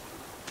content.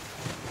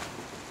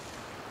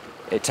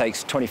 It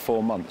takes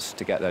 24 months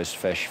to get those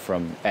fish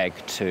from egg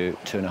to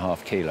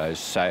 2.5 kilos.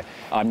 So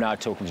I'm now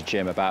talking to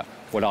Jim about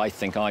what I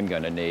think I'm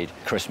going to need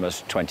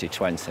Christmas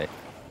 2020.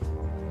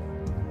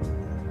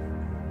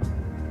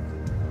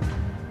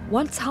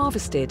 Once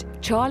harvested,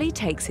 Charlie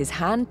takes his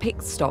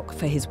hand-picked stock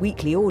for his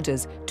weekly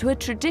orders to a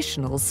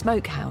traditional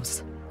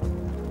smokehouse.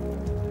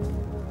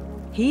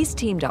 He's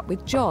teamed up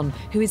with John,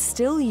 who is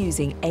still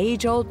using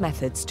age-old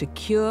methods to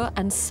cure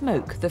and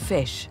smoke the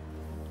fish.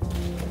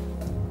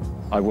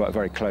 I work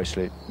very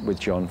closely with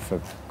John for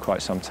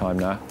quite some time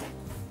now.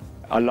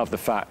 I love the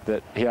fact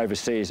that he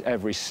oversees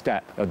every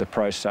step of the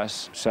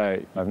process,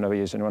 so I've never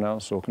used anyone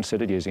else or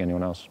considered using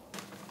anyone else.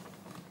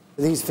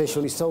 These fish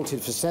will be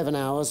salted for 7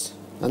 hours,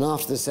 and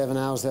after the 7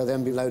 hours, they'll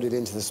then be loaded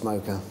into the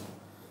smoker.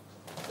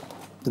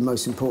 The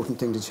most important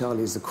thing to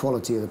Charlie is the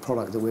quality of the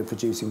product that we're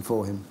producing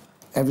for him.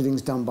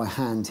 Everything's done by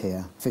hand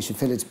here. Fish are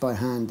filleted by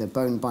hand, they're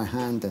boned by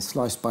hand, they're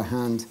sliced by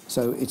hand.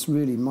 So it's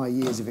really my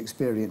years of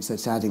experience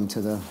that's adding to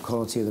the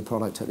quality of the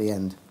product at the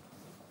end.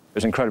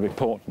 It's incredibly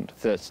important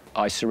that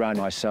I surround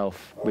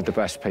myself with the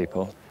best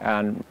people,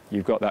 and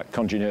you've got that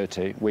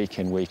continuity week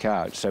in, week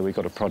out, so we've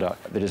got a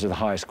product that is of the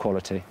highest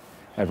quality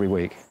every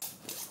week.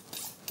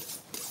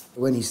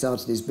 When he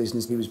started his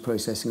business, he was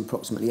processing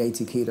approximately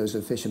 80 kilos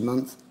of fish a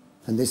month.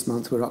 And this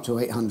month, we're up to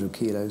 800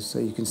 kilos, so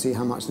you can see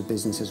how much the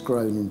business has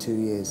grown in 2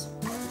 years.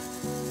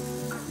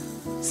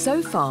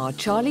 So far,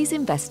 Charlie's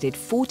invested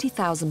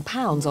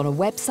 £40,000 on a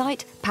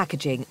website,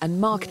 packaging and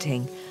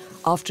marketing.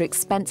 After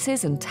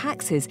expenses and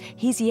taxes,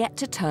 he's yet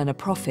to turn a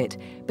profit,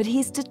 but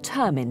he's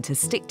determined to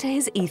stick to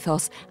his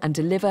ethos and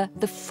deliver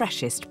the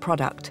freshest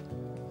product.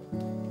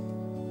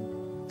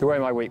 The way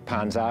my week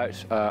pans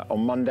out,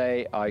 on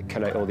Monday I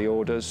collate all the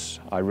orders,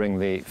 I ring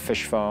the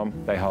fish farm,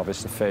 they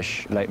harvest the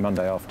fish late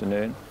Monday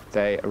afternoon.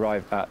 They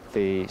arrive at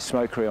the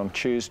smokery on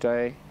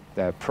Tuesday,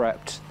 they're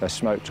prepped, they're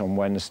smoked on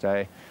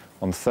Wednesday.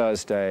 On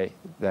Thursday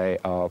they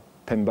are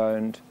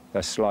pin-boned,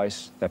 they're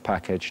sliced, they're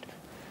packaged.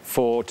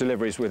 For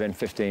deliveries within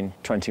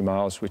 15-20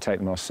 miles, we take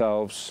them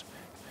ourselves.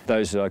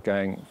 Those that are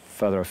going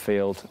further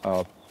afield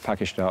are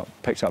packaged up,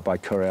 picked up by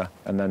courier,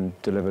 and then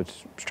delivered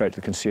straight to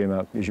the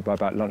consumer, usually by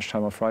about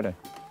lunchtime on Friday.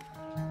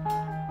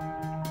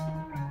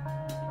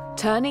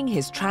 Turning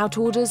his trout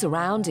orders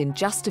around in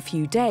just a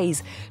few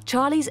days,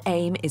 Charlie's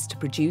aim is to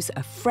produce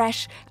a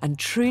fresh and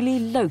truly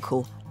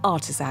local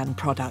artisan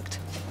product.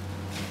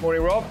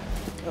 Morning, Rob.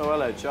 Oh,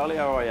 hello, Charlie.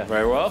 How are you?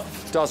 Very well.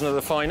 Dozen of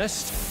the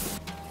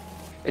finest.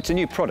 It's a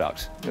new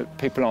product.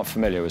 People aren't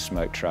familiar with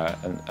smoked trout,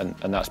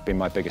 and that's been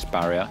my biggest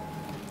barrier.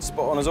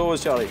 Spot on as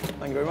always, Charlie.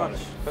 Thank you very much.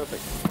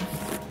 Perfect.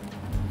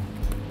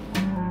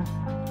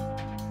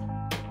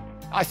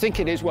 I think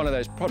it is one of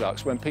those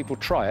products, when people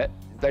try it,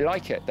 they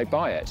like it, they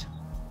buy it.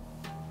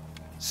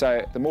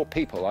 So the more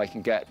people I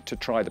can get to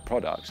try the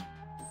product,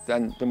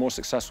 then the more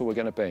successful we're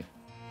going to be.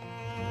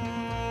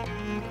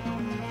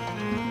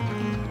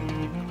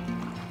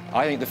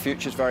 I think the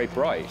future's very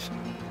bright.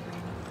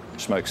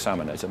 Smoked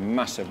salmon is a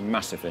massive,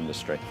 massive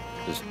industry.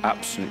 There's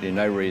absolutely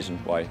no reason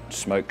why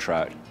smoked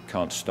trout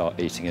can't start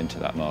eating into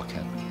that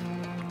market.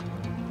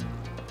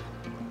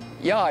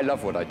 Yeah, I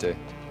love what I do.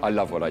 I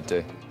love what I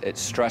do. It's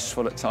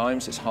stressful at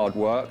times, it's hard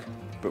work,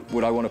 but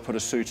would I want to put a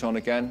suit on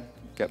again,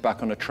 get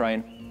back on a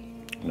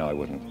train? No, I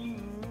wouldn't.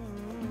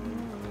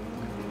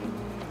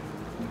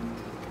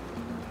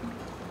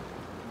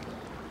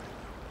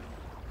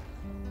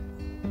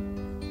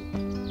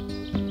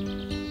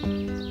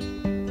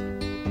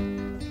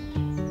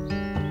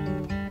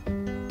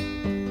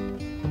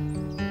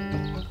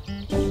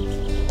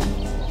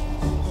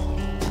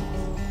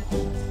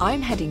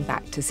 I'm heading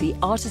back to see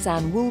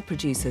artisan wool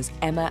producers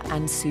Emma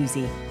and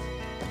Susie,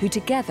 who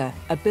together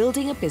are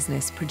building a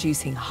business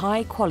producing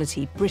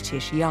high-quality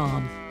British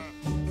yarn.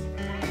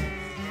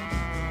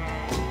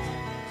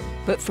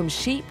 But from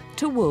sheep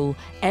to wool,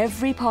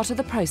 every part of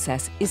the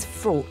process is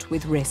fraught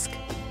with risk.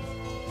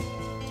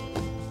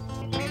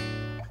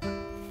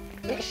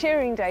 It's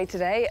shearing day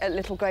today at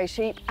Little Grey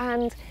Sheep,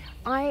 and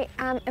I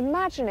am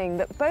imagining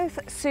that both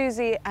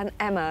Susie and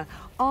Emma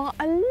are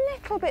a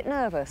little bit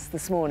nervous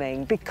this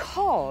morning,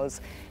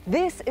 because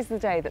this is the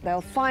day that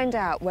they'll find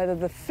out whether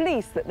the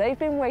fleece that they've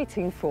been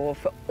waiting for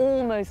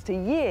almost a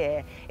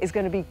year is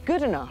going to be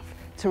good enough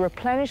to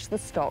replenish the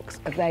stocks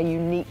of their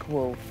unique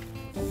wool.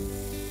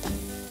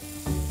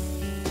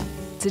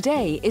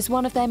 Today is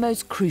one of their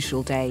most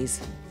crucial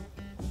days.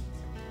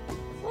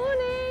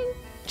 Morning!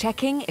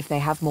 Checking if they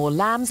have more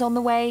lambs on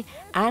the way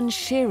and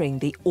shearing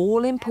the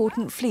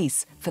all-important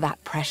fleece for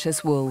that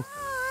precious wool.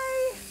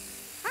 Hi!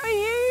 How are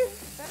you?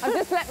 I've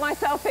just let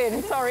myself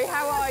in. Sorry,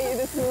 how are you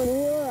this morning?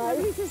 All right.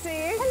 Good to see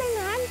you.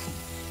 Hello, Nan.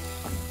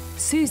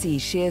 Susie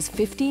shears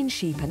 15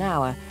 sheep an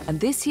hour, and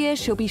this year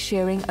she'll be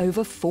shearing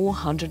over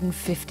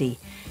 450.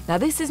 Now,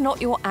 this is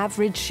not your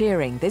average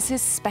shearing, this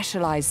is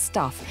specialised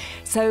stuff,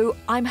 so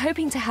I'm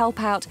hoping to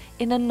help out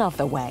in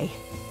another way.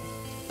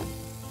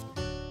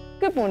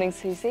 Good morning,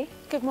 Susie.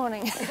 Good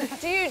morning.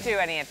 Do you do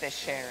any of this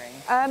shearing?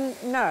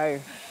 No.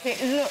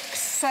 It looks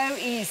so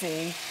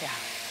easy. Yeah.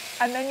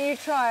 And then you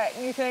try it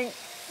and you think,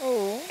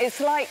 oh. It's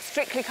like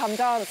Strictly Come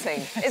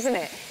Dancing, isn't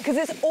it? Because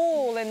it's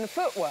all in the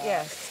footwork.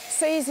 Yes.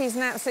 Susie's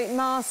an absolute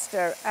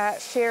master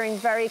at shearing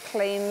very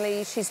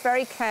cleanly. She's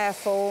very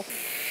careful.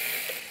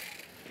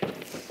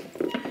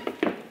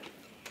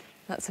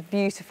 That's a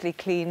beautifully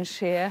clean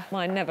shear.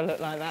 Mine never look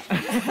like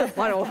that.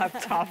 Mine all have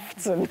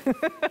tufts. And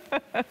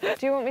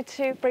do you want me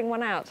to bring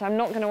one out? I'm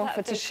not going to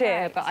offer to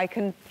shear, but I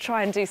can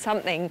try and do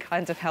something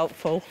kind of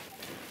helpful.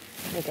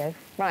 There we go.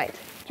 Right. Do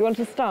you want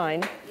a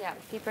stein? Yeah,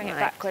 if you bring it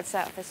backwards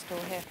out of this door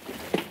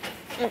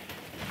here.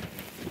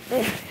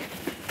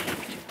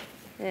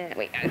 There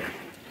we go.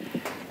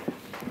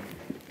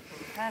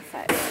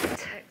 Perfect.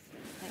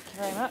 Thank you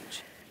very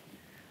much.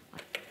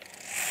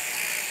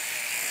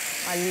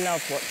 I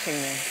love watching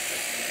this.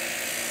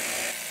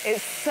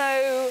 It's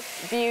so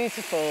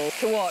beautiful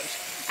to watch,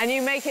 and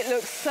you make it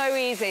look so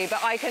easy,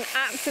 but I can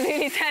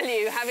absolutely tell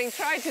you, having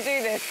tried to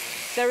do this,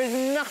 there is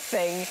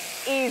nothing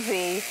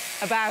easy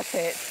about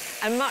it.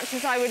 And much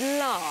as I would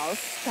love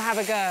to have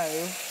a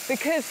go,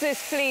 because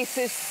this fleece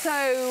is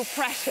so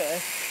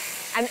precious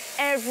and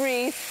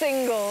every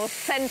single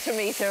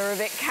centimetre of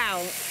it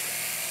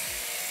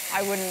counts,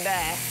 I wouldn't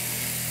dare.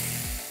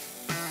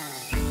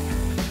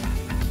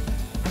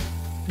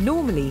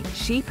 Normally,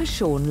 sheep are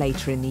shorn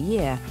later in the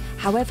year.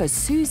 However,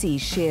 Susie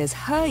shears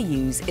her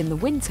ewes in the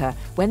winter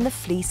when the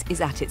fleece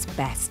is at its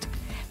best.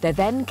 They're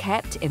then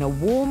kept in a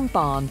warm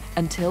barn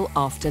until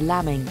after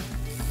lambing.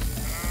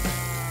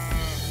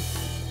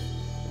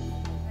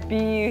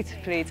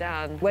 Beautifully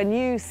done. When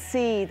you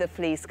see the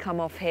fleece come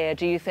off here,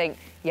 do you think,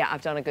 yeah,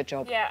 I've done a good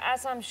job? Yeah,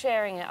 as I'm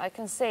shearing it, I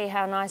can see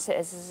how nice it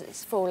is as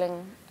it's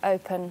falling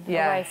open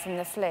away from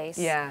the fleece.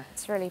 Yeah.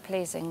 It's really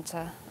pleasing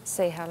to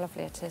see how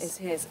lovely it is.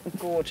 It is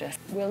gorgeous.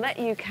 We'll let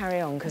you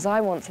carry on, because I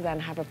want to then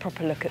have a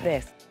proper look at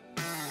this.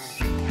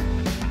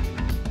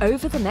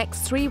 Over the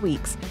next 3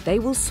 weeks, they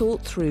will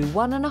sort through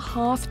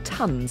 1.5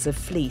 tons of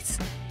fleece.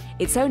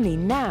 It's only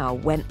now,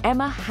 when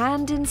Emma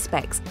hand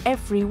inspects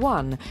every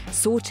one,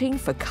 sorting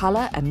for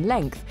colour and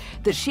length,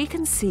 that she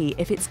can see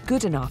if it's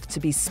good enough to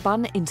be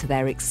spun into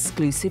their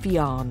exclusive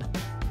yarn.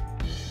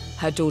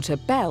 Her daughter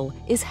Belle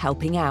is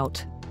helping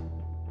out.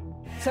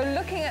 So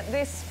looking at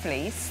this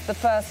fleece, the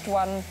first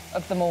one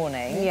of the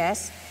morning...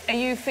 Yes. Are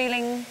you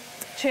feeling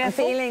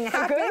cheerful? I'm feeling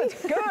happy. Good,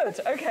 good.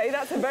 OK,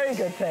 that's a very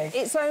good thing.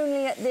 It's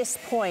only at this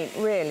point,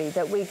 really,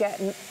 that we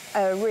get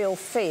a real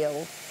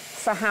feel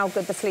for how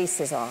good the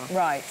fleeces are.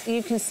 Right.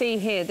 You can see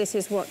here, this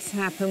is what's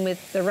happened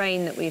with the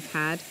rain that we've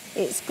had.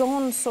 It's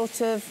gone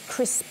sort of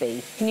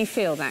crispy. Can you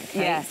feel that,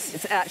 Kate? Yes,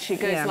 it actually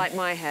goes like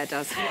my hair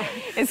does.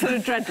 It's sort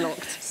of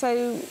dreadlocked.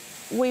 So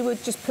we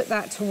would just put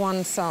that to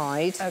one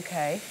side.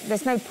 OK.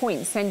 There's no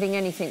point sending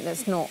anything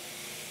that's not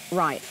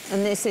right.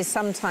 And this is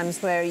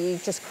sometimes where you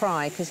just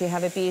cry because you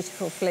have a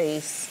beautiful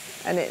fleece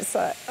and it's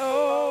like,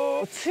 oh.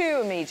 Two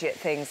immediate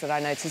things that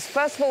I noticed.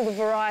 First of all, the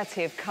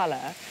variety of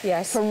colour.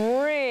 Yes. From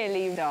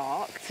really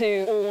dark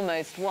to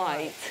almost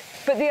white.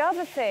 But the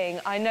other thing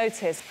I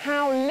noticed,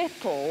 how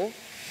little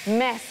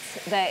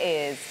mess there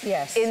is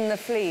in the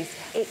fleece.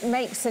 It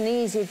makes an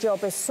easier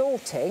job of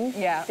sorting,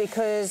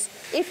 because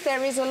if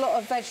there is a lot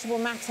of vegetable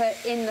matter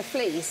in the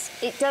fleece,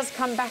 it does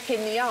come back in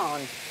the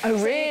yarn. Oh,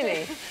 so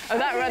really? Oh,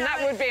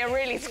 that would be a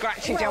really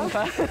scratchy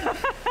jumper.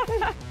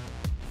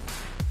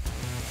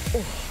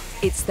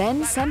 It's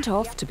then sent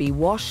off to be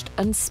washed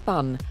and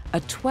spun, a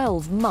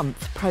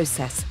 12-month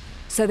process.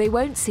 So they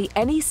won't see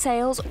any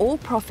sales or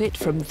profit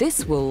from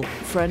this wool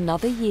for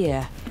another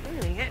year.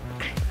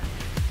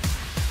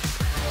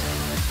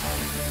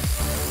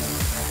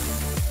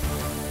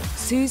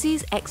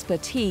 Susie's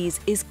expertise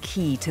is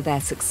key to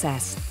their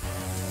success.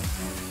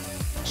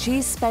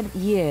 She's spent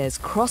years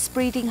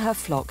crossbreeding her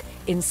flock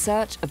in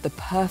search of the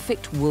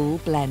perfect wool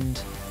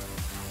blend.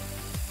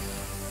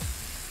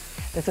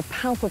 There's a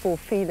palpable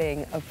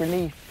feeling of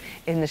relief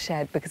in the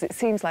shed because it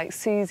seems like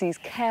Susie's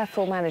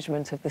careful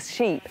management of the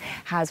sheep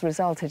has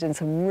resulted in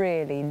some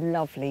really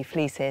lovely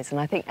fleeces, and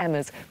I think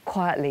Emma's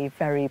quietly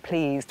very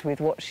pleased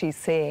with what she's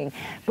seeing.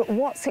 But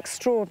what's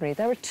extraordinary,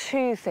 there are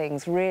two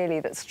things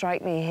really that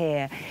strike me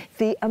here.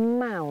 The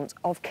amount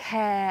of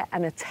care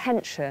and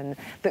attention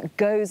that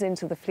goes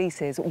into the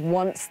fleeces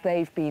once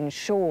they've been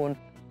shorn.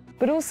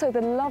 But also the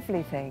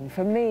lovely thing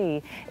for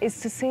me is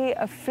to see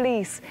a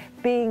fleece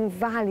being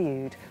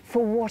valued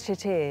for what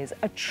it is,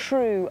 a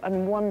true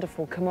and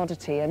wonderful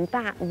commodity, and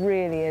that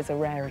really is a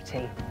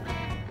rarity.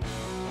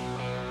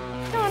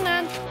 Come on,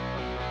 Nan.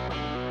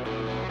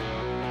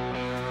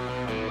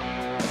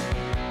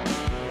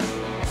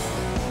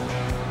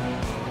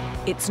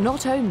 It's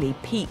not only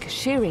peak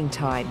shearing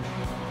time.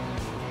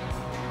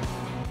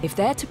 If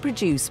they're to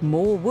produce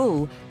more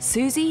wool,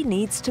 Susie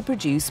needs to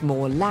produce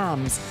more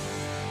lambs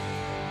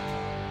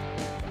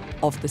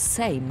of the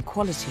same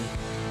quality.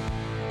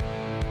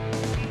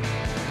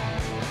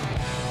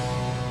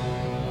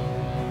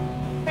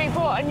 We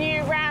bought a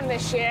new ram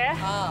this year,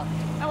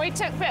 and we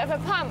took a bit of a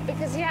punt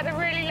because he had a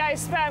really low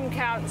sperm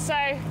count, so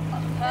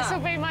this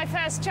will be my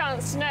first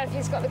chance to know if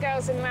he's got the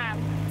girls in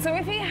lamb. So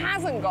if he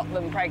hasn't got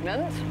them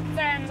pregnant,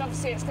 then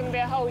obviously it's going to be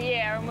a whole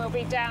year and we'll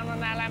be down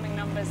on our lambing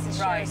numbers this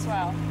year as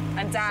well.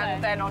 And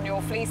down then on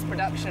your fleece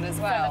production as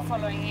well? For the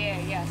following year,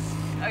 yes.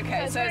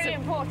 OK, so it's really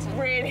important.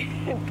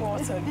 Really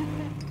important.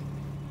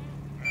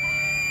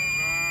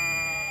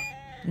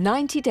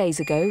 90 days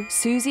ago,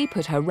 Susie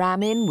put her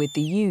ram in with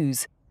the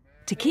ewes.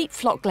 To keep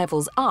flock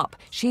levels up,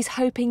 she's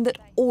hoping that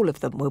all of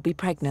them will be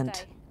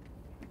pregnant.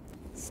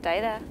 Stay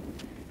there.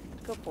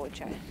 Good boy,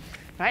 Joe.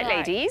 Right,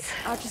 ladies.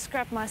 I'll just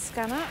grab my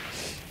scanner.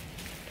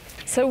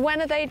 So when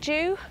are they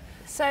due?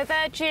 So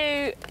they're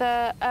due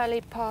the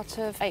early part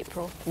of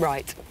April.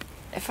 Right.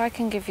 If I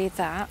can give you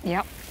that.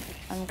 Yep.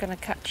 I'm going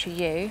to capture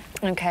you.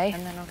 OK.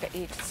 And then I'll get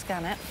you to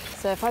scan it.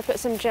 So if I put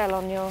some gel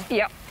on your...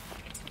 Yep.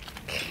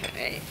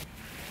 OK.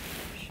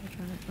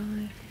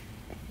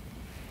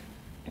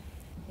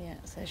 Yeah,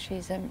 so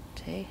she's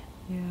empty.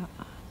 Yeah.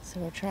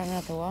 So we'll try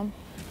another one.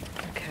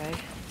 OK.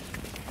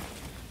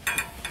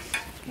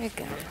 Here you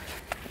go.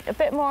 A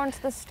bit more onto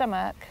the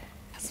stomach.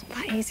 That's not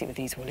that easy with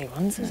these woolly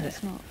ones, is it?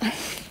 It's not.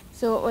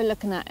 So what we're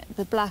looking at,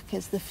 the black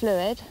is the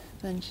fluid,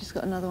 then she's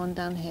got another one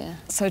down here.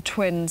 So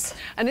twins.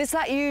 And is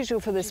that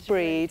usual for this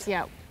breed?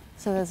 Yeah.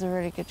 So there's a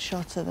really good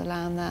shot of the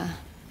lamb there.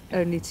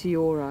 Only to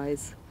your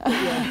eyes.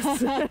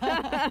 Yes.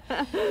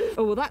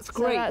 Oh, well, that's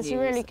great So that's news.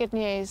 really good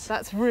news.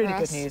 That's really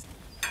good us. news.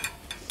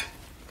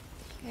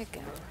 Here you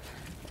go.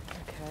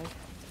 OK.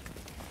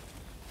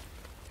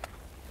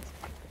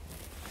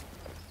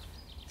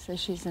 So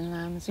she's in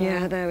lamb as well.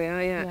 Yeah, there we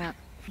are, Yeah.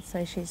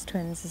 So she's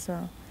twins as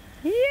well.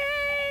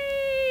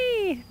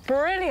 Yay!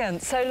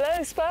 Brilliant. So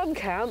low sperm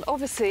count,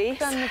 obviously.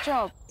 Done the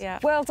job. Yeah.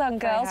 Well done,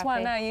 Very girls. Well,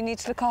 happy. now you need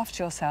to look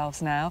after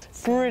yourselves now.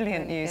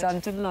 Brilliant news.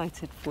 I'm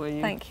delighted for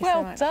you. Thank you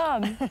well so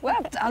much. done.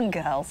 Well done,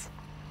 girls.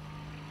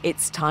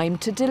 It's time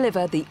to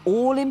deliver the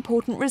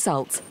all-important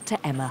results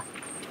to Emma.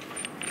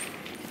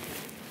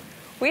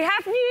 We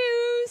have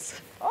news.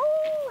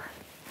 Oh,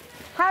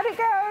 how'd it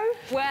go?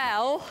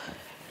 Well,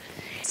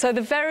 so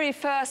the very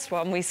first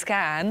one we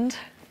scanned,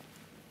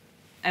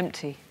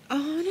 empty. Oh,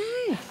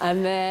 no.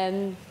 And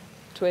then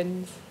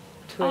twins.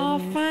 Oh,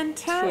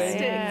 fantastic.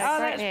 Twins. Oh,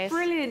 that's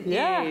brilliant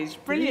news.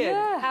 Brilliant.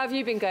 Yeah. How have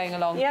you been going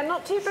along? Yeah,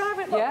 not too bad.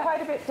 We've got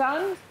quite a bit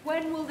done.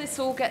 When will this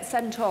all get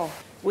sent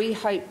off? We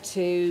hope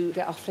to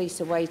get our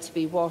fleece away to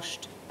be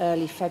washed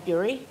early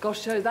February.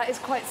 Gosh, so that is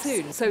quite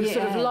soon. So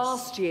sort of Yes.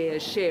 last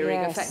year's shearing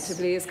Yes.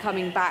 effectively is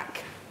coming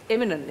back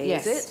imminently,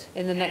 Yes, is it?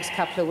 in the next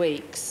couple of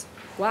weeks.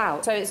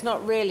 Wow. So it's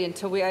not really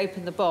until we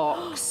open the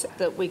box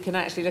that we can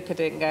actually look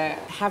at it and go,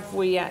 have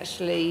we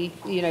actually,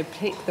 you know,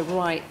 picked the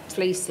right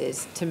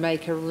fleeces to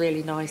make a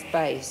really nice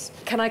base?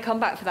 Can I come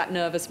back for that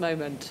nervous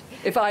moment?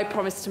 If I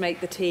promise to make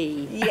the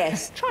tea?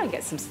 Yes. Try and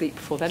get some sleep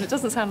before then. It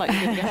doesn't sound like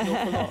you're going to get an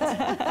awful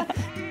lot.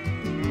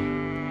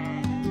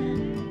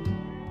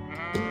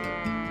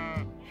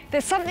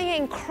 There's something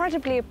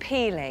incredibly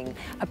appealing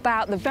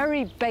about the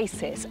very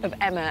basis of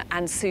Emma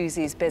and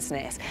Susie's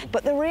business.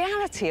 But the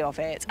reality of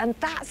it, and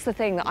that's the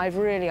thing that I've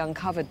really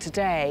uncovered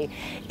today,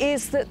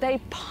 is that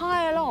they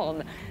pile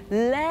on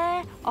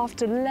layer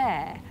after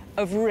layer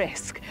of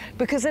risk,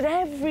 because at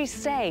every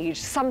stage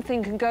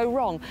something can go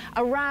wrong.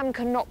 A ram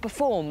cannot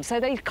perform, so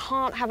they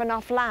can't have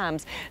enough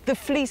lambs. The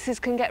fleeces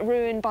can get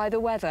ruined by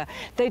the weather.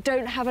 They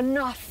don't have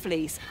enough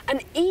fleece.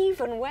 And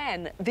even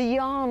when the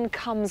yarn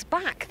comes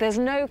back, there's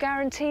no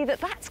guarantee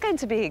that that's going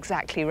to be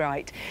exactly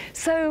right.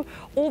 So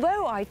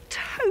although I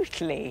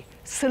totally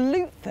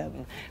salute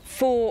them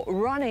for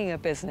running a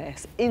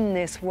business in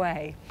this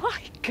way, my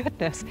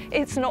goodness,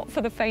 it's not for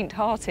the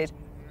faint-hearted.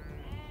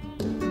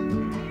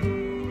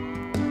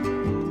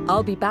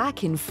 I'll be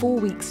back in 4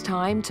 weeks'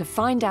 time to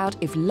find out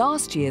if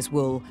last year's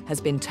wool has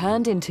been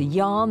turned into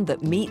yarn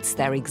that meets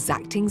their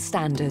exacting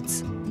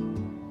standards.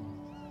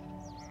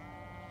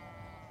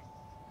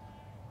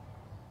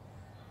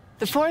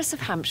 The forests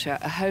of Hampshire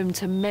are home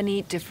to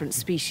many different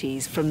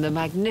species, from the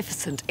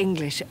magnificent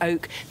English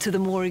oak to the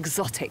more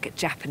exotic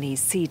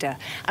Japanese cedar.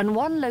 And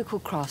one local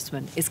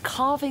craftsman is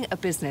carving a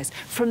business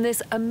from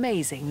this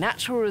amazing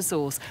natural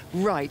resource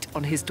right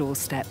on his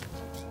doorstep.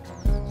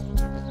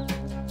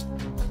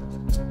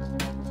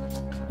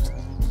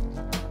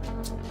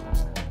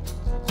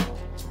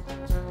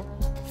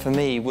 For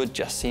me, wood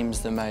just seems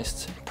the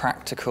most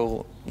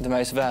practical, the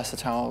most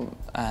versatile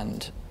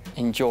and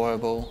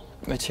enjoyable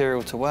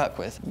material to work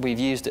with. We've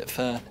used it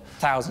for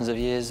thousands of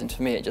years, and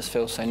for me it just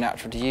feels so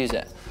natural to use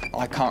it.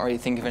 I can't really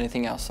think of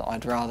anything else that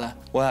I'd rather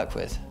work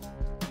with.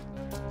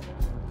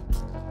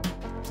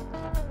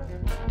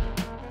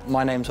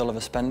 My name's Oliver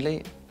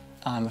Spendley.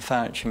 I'm a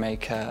furniture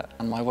maker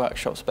and my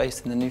workshop's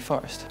based in the New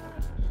Forest.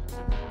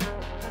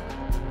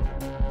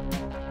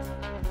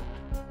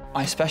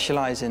 I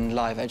specialise in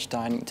live edge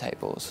dining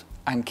tables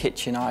and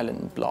kitchen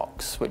island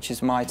blocks, which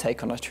is my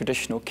take on a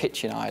traditional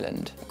kitchen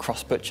island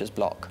cross butcher's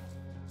block.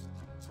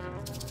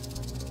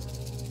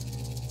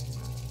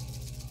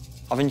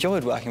 I've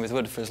enjoyed working with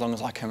wood for as long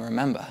as I can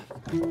remember.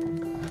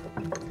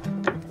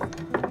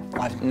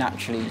 I've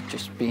naturally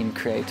just been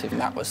creative,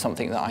 and that was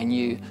something that I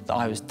knew that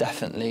I was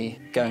definitely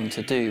going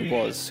to do,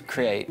 was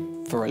create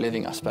for a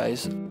living, I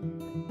suppose.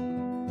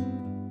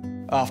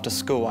 After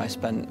school, I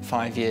spent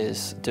 5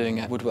 years doing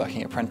a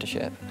woodworking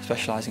apprenticeship,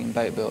 specialising in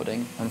boat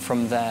building. And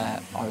from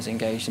there, I was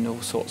engaged in all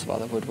sorts of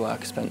other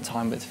woodwork. I spent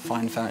time with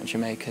fine furniture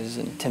makers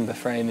and timber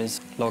framers,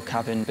 log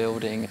cabin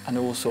building, and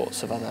all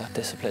sorts of other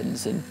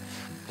disciplines. And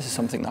this is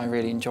something that I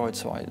really enjoyed,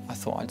 so I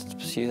thought I'd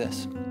pursue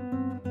this.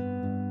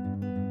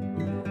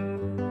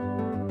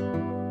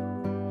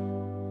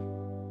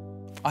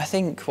 I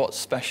think what's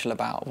special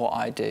about what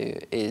I do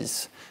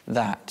is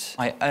that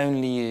I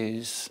only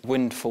use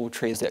windfall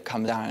trees that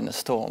come down in a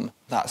storm.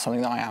 That's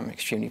something that I am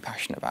extremely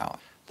passionate about.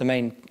 The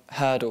main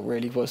hurdle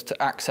really was to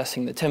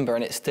accessing the timber,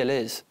 and it still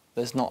is.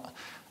 There's not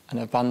an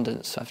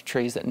abundance of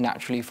trees that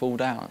naturally fall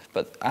down.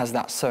 But as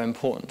that's so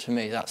important to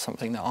me, that's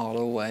something that I'll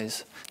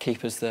always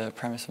keep as the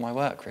premise of my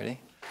work, really.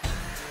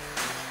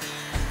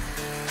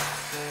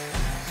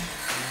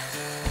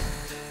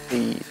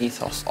 The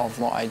ethos of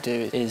what I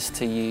do is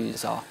to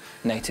use our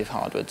native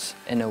hardwoods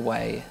in a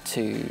way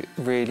to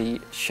really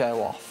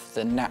show off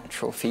the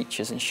natural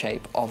features and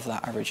shape of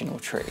that original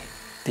tree.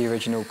 The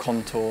original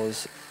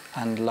contours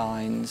and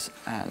lines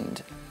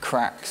and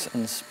cracks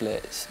and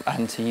splits,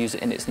 and to use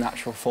it in its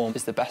natural form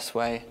is the best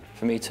way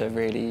for me to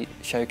really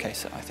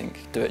showcase it, I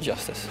think, do it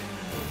justice.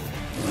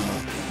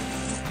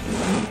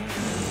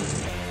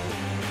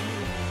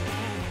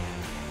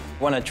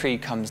 When a tree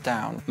comes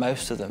down,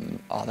 most of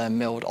them are then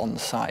milled on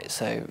site,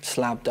 so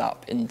slabbed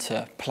up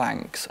into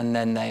planks, and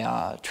then they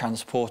are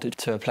transported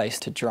to a place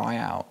to dry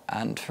out.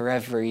 And for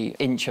every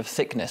inch of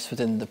thickness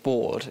within the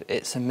board,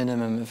 it's a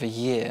minimum of a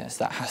year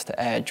that has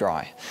to air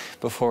dry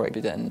before it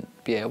would then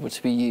be able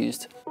to be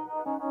used.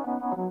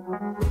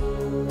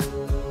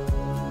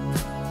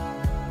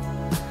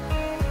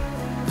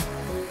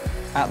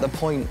 At the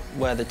point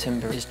where the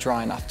timber is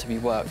dry enough to be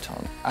worked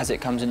on, as it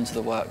comes into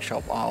the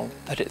workshop, I'll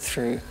put it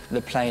through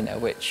the planer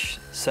which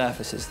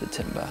surfaces the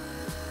timber.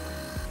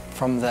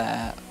 From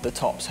there, the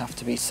tops have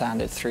to be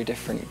sanded through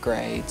different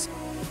grades.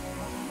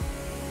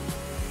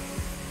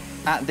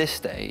 At this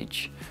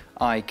stage,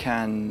 I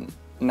can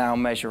now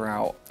measure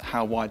out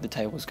how wide the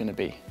table is going to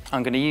be.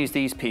 I'm going to use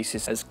these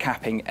pieces as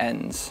capping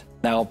ends.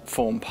 They'll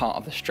form part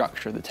of the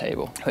structure of the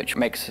table, which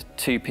makes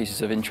two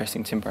pieces of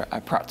interesting timber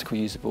a practical,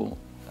 usable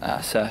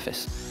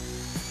surface.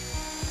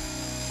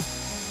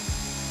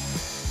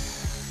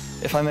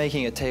 If I'm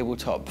making a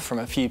tabletop from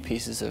a few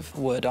pieces of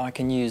wood, I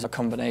can use a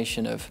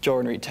combination of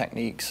joinery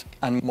techniques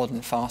and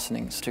modern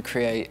fastenings to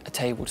create a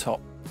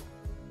tabletop.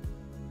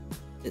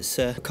 It's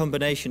a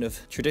combination of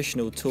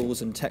traditional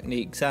tools and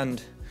techniques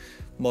and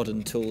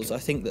modern tools. I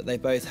think that they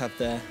both have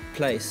their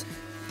place.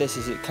 This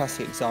is a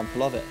classic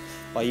example of it,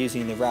 by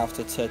using the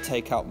router to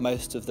take out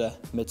most of the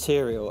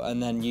material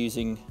and then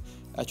using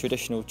a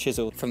traditional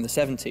chisel from the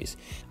 70s.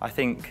 I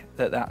think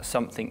that that's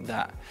something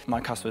that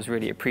my customers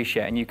really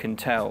appreciate, and you can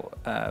tell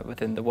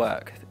within the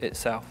work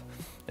itself.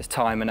 There's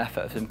time and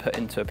effort has been put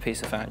into a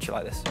piece of furniture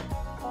like this.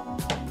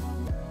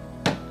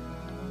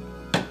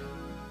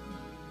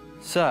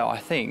 So I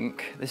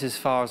think this is as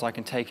far as I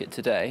can take it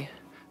today.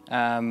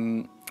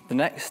 The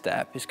next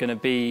step is going to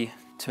be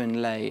to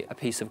inlay a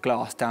piece of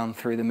glass down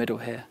through the middle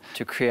here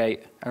to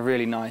create a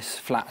really nice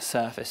flat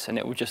surface, and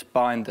it will just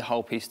bind the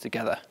whole piece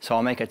together. So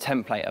I'll make a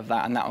template of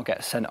that, and that will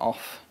get sent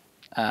off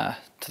to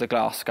the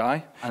glass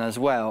guy. And as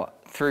well,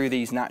 through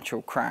these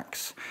natural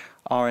cracks,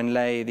 I'll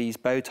inlay these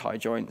bow tie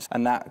joints,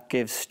 and that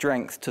gives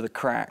strength to the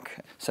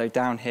crack. So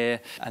down here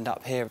and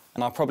up here.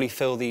 And I'll probably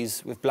fill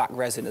these with black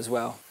resin as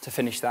well to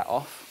finish that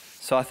off.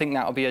 So I think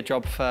that'll be a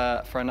job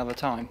for another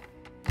time.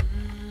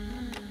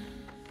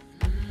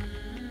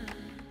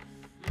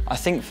 I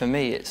think for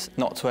me, it's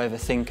not to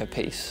overthink a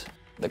piece.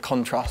 The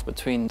contrast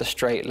between the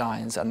straight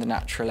lines and the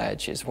natural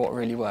edge is what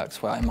really works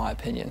well, in my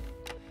opinion.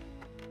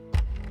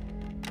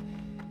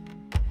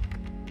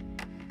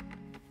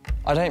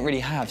 I don't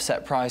really have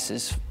set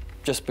prices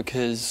just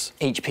because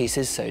each piece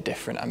is so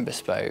different and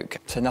bespoke,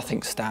 so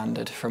nothing's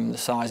standard from the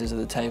sizes of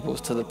the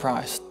tables to the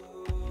price.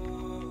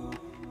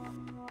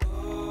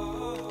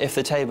 If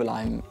the table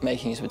I'm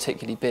making is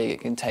particularly big,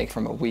 it can take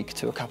from a week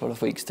to a couple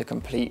of weeks to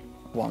complete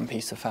one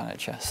piece of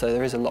furniture. So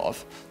there is a lot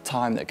of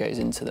time that goes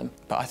into them,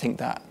 but I think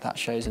that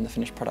shows in the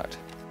finished product.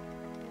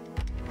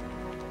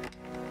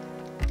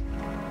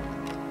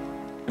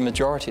 The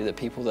majority of the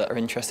people that are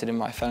interested in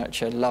my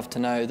furniture love to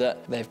know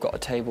that they've got a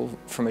table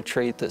from a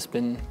tree that's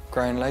been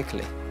grown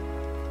locally.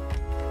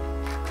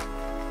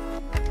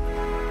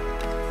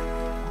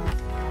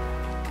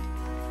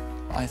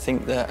 I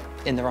think that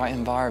in the right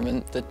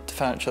environment, the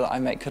furniture that I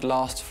make could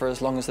last for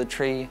as long as the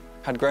tree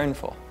had grown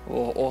for,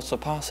 or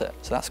surpass it.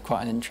 So that's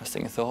quite an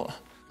interesting thought.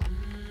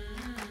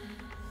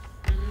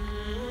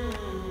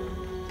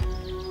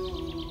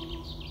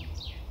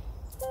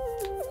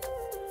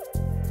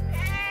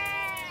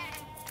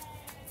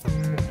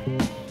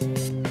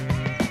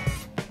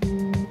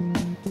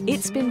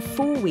 It's been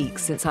 4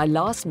 weeks since I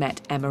last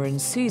met Emma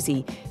and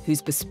Susie,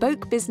 whose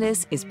bespoke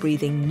business is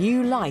breathing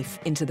new life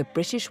into the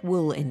British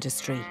wool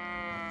industry.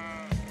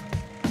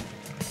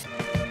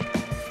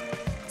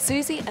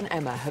 Susie and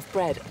Emma have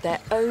bred their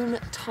own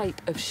type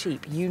of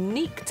sheep,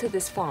 unique to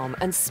this farm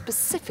and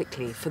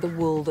specifically for the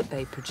wool that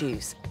they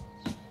produce.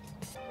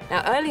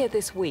 Now, earlier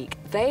this week,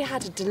 they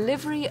had a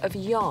delivery of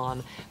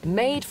yarn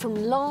made from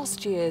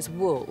last year's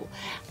wool,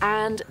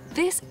 and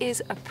this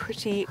is a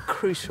pretty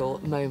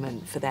crucial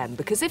moment for them,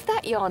 because if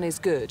that yarn is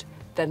good,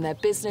 then their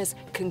business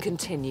can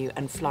continue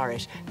and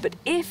flourish. But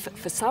if,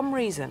 for some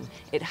reason,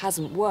 it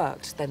hasn't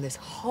worked, then this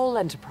whole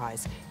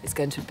enterprise is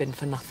going to have been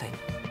for nothing.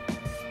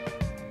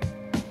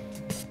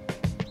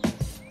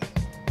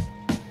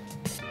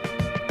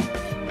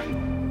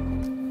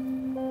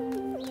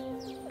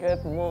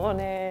 Good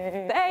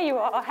morning. There you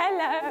are.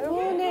 Hello.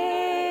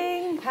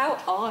 Morning. How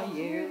are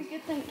you? Really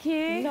good, thank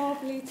you.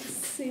 Lovely to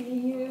see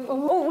you.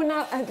 Oh, well,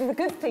 now, the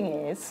good thing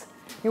is,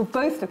 you're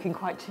both looking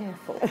quite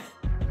cheerful.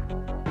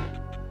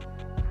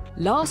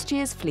 Last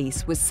year's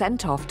fleece was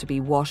sent off to be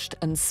washed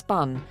and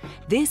spun.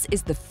 This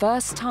is the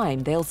first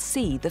time they'll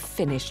see the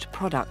finished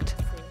product.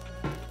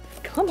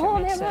 Come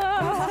on,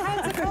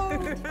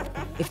 Emma.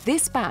 If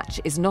this batch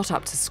is not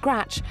up to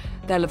scratch,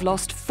 they'll have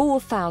lost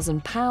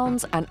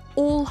 £4,000 and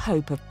all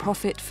hope of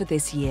profit for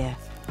this year.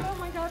 Oh,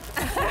 my God.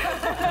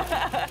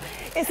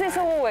 Is this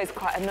always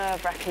quite a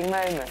nerve-wracking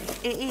moment?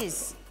 It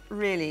is,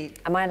 really.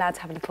 Am I allowed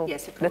to have a little,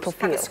 yes, of course. little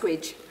feel? Have a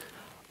squidge.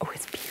 Oh,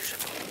 it's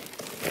beautiful.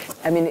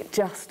 I mean,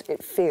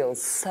 it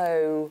feels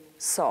so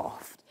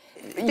soft.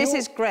 This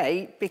is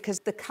great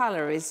because the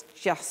colour is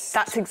just...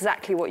 That's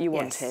exactly what you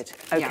wanted.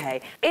 OK. Yeah.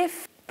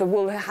 If the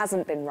wool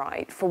hasn't been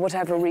right, for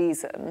whatever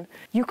reason,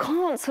 you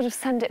can't sort of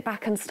send it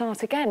back and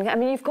start again. I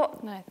mean, you've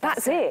got... No,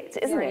 that's it,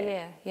 isn't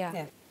it?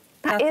 Yeah.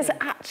 That is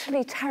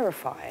actually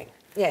terrifying.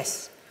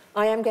 Yes.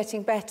 I am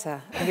getting better,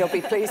 and you'll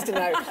be pleased to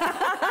know.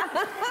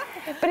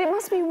 But it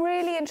must be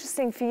really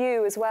interesting for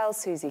you as well,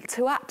 Susie,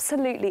 to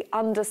absolutely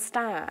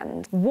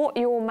understand what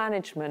your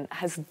management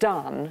has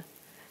done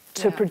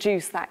to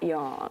produce that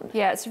yarn.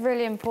 Yeah, it's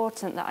really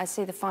important that I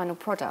see the final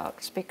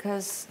product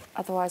because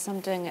otherwise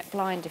I'm doing it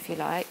blind, if you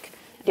like.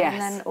 Yes.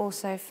 And then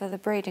also for the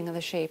breeding of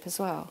the sheep as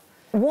well.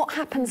 What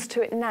happens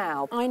to it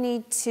now? I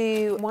need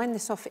to wind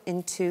this off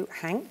into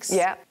hanks.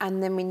 Yeah.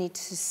 And then we need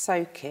to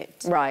soak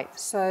it. Right.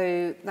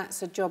 So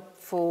that's a job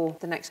for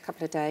the next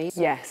couple of days.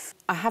 Yes.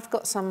 I have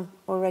got some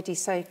already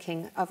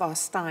soaking of our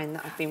Stein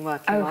that I've been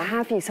working on. Oh,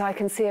 have you? So I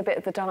can see a bit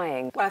of the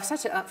dyeing. Well, I've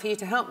set it up for you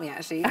to help me,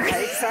 actually.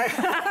 Okay, so...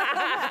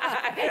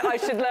 I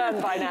should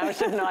learn by now,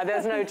 shouldn't I?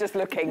 There's no just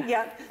looking.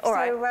 Yeah. All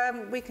right.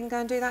 So we can go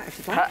and do that if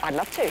you like. I'd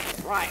love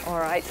to. Right. All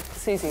right.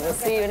 Susie, we'll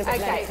see you in a bit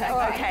later. All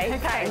right. OK,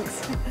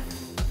 thanks.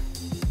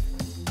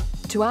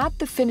 To add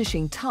the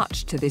finishing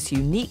touch to this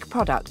unique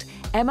product,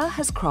 Emma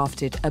has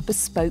crafted a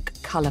bespoke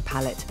colour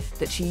palette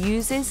that she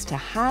uses to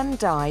hand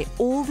dye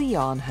all the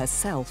yarn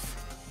herself.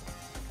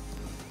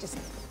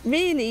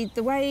 Really,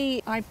 the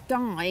way I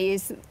dye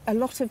is a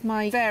lot of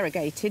my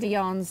variegated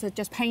yarns are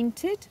just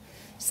painted.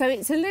 So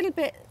it's a little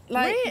bit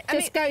like,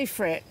 go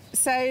for it.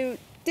 So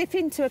dip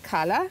into a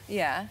colour.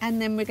 Yeah.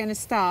 And then we're going to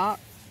start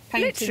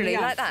painting. Literally,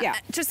 like that? Yeah.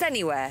 Just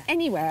anywhere?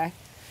 Anywhere.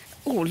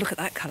 Oh, look at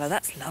that colour.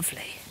 That's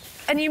lovely.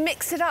 And you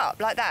mix it up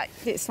like that?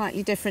 It's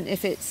slightly different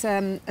if it's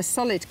a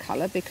solid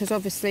colour, because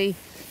obviously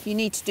you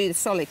need to do the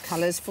solid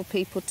colours for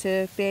people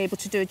to be able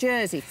to do a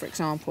jersey, for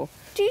example.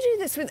 Do you do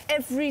this with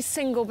every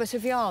single bit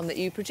of yarn that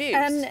you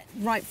produce?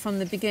 Right from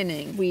the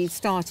beginning, we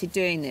started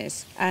doing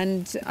this.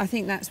 And I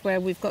think that's where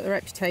we've got the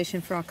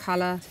reputation for our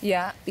colour.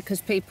 Yeah.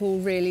 Because people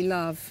really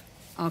love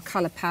our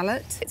colour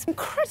palette. It's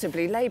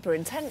incredibly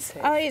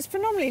labour-intensive. It's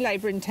phenomenally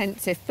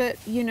labour-intensive, but,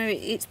 you know,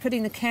 it's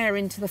putting the care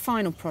into the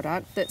final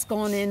product that's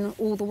gone in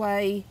all the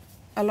way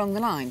along the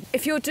line.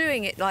 If you're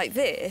doing it like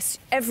this,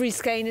 every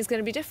skein is going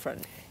to be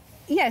different?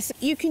 Yes,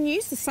 you can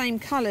use the same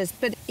colours,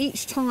 but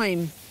each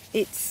time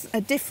it's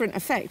a different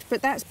effect,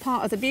 but that's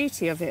part of the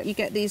beauty of it. You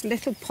get these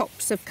little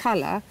pops of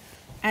colour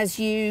as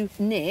you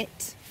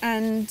knit,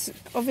 and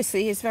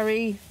obviously it's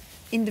very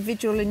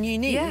individual and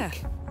unique. Yeah.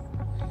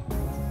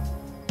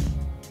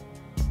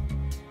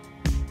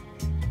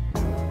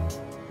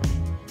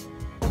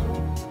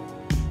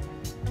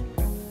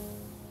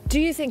 Do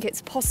you think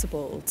it's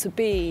possible to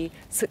be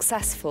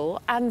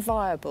successful and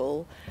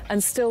viable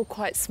and still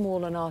quite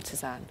small and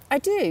artisan? I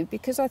do,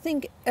 because I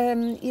think,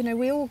 you know,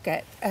 we all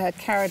get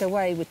carried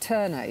away with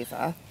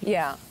turnover.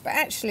 Yeah. But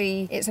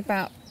actually, it's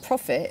about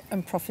profit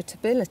and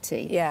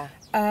profitability. Yeah.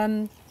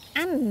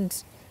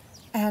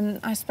 And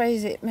I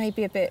suppose it may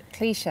be a bit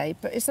cliche,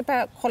 but it's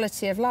about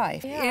quality of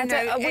life.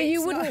 Yeah,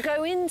 you wouldn't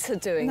go into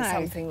doing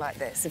something like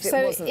this if it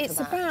wasn't for that.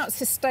 So it's about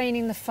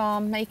sustaining the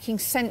farm, making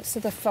sense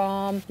of the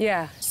farm.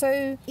 Yeah.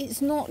 So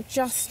it's not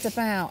just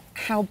about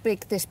how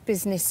big this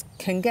business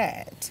can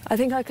get. I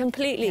think I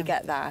completely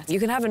get that.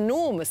 You can have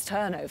enormous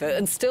turnover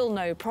and still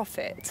no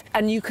profit,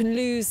 and you can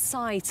lose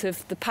sight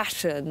of the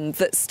passion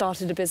that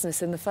started a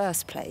business in the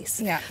first place.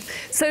 Yeah.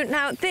 So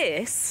now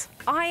this,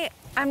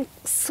 I'm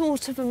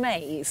sort of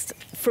amazed,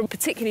 from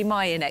particularly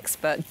my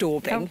inexpert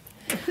daubing,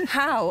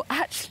 how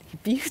actually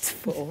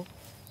beautiful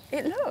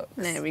it looks.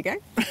 There we go.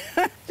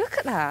 Look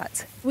at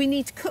that. We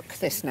need to cook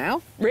this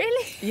now.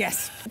 Really?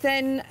 Yes.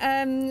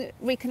 Then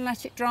we can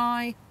let it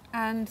dry,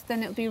 and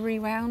then it'll be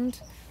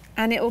rewound,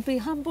 and it'll be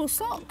humble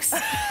socks.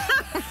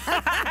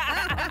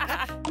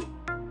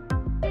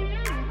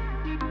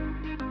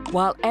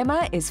 While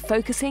Emma is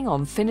focusing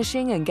on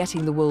finishing and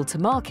getting the wool to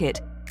market,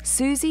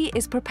 Susie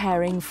is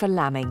preparing for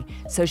lambing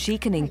so she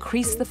can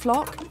increase the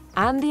flock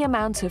and the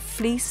amount of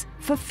fleece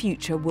for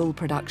future wool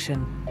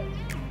production.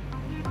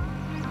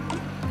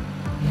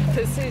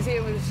 So Susie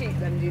in with the sheep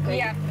then, do you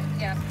think?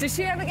 Yeah. Does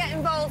she ever get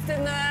involved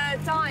in the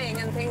dyeing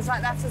and things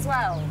like that as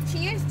well? She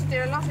used to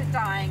do a lot of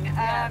dyeing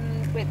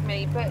with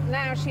me, but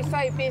now she's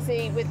so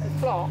busy with the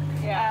flock.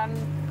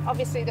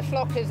 Obviously, the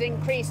flock has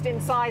increased in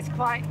size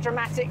quite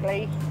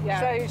dramatically,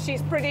 so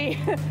she's pretty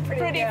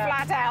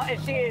flat out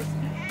as she is.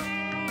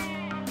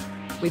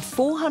 With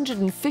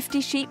 450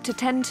 sheep to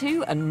tend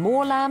to and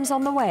more lambs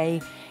on the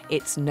way,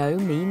 it's no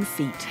mean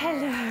feat.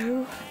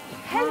 Hello.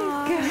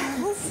 Hello,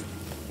 girls.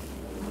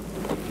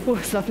 Oh,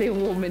 it's lovely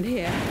and warm in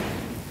here.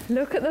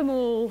 Look at them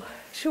all,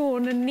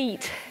 shorn and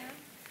neat.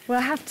 Well,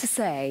 I have to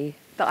say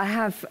that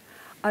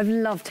I've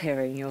loved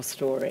hearing your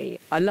story.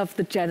 I love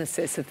the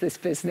genesis of this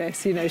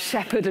business, you know,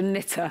 shepherd and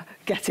knitter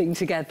getting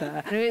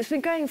together. I mean, it's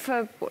been going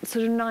for, what,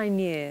 sort of 9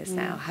 years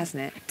now,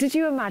 hasn't it? Did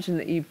you imagine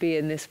that you'd be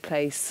in this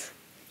place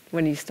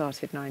when you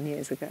started 9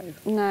 years ago?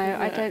 No,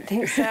 I don't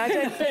think so. I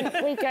don't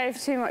think we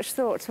gave too much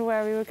thought to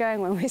where we were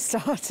going when we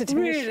started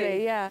initially.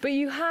 Really? Yeah. But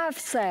you have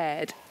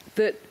said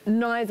that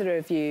neither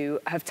of you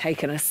have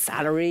taken a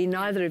salary,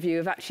 neither of you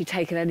have actually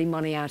taken any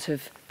money out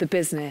of the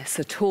business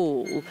at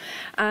all.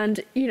 And,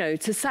 you know,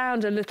 to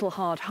sound a little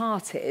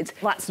hard-hearted,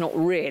 that's not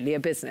really a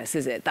business,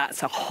 is it?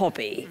 That's a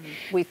hobby.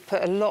 We've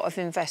put a lot of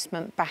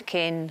investment back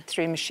in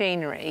through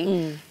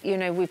machinery. You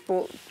know, we've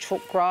brought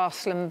chalk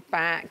grassland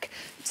back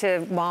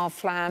to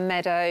wildflower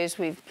meadows,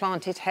 we've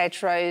planted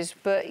hedgerows,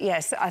 but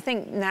yes, I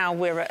think now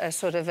we're at a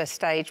sort of a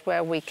stage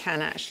where we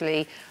can actually,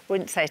 I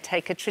wouldn't say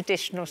take a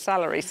traditional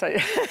salary, so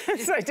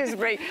to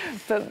speak,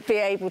 but be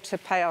able to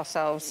pay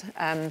ourselves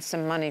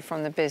some money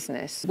from the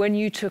business. When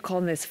you took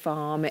on this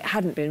farm, it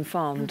hadn't been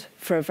farmed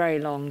for a very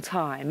long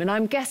time, and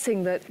I'm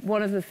guessing that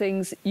one of the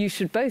things you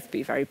should both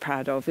be very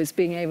proud of is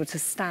being able to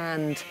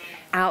stand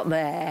out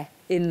there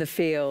in the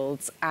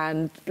fields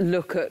and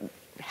look at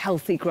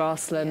healthy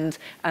grassland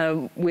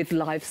with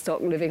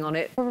livestock living on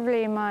it.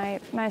 Probably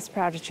my most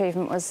proud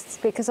achievement was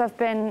because I've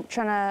been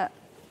trying to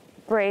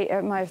breed,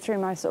 through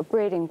my sort of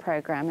breeding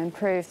programme,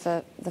 improve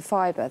the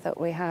fibre that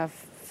we have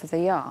for the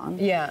yarn.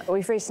 Yeah.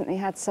 We've recently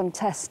had some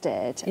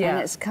tested and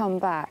it's come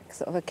back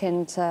sort of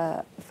akin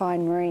to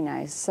fine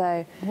merinos.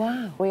 So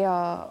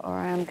wow.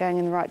 I am going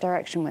in the right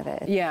direction with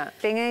it. Yeah.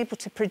 Being able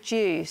to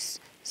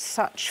produce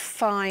such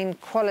fine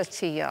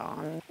quality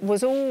yarn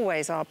was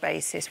always our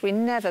basis. We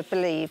never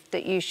believed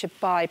that you should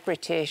buy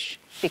British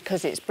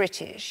because it's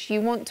British.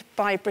 You want to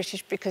buy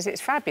British because it's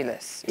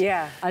fabulous.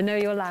 Yeah, I know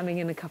you're lambing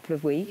in a couple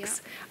of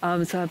weeks,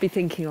 so I'll be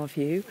thinking of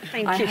you.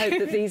 Thank you. I hope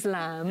that these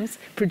lambs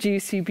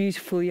produce you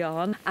beautiful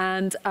yarn,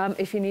 and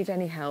if you need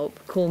any help,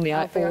 call me.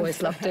 I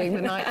always love doing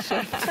the night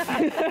shift.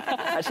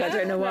 Actually, I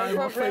don't know why I'm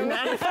offering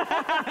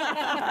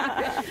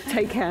that.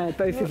 Take care,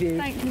 both of you.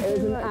 Thank you. It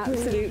was an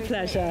absolute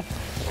pleasure.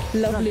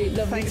 Lovely,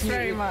 lovely. Thanks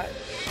very much.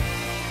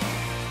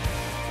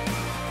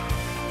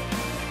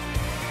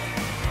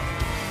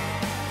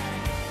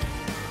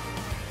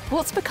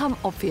 What's become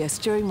obvious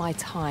during my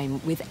time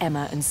with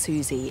Emma and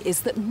Susie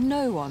is that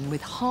no one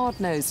with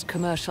hard-nosed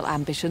commercial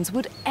ambitions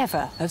would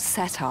ever have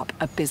set up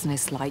a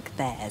business like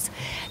theirs.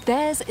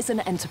 Theirs is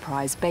an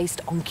enterprise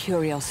based on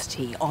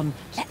curiosity, on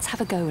let's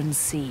have a go and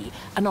see,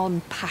 and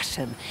on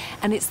passion.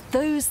 And it's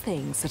those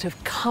things that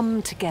have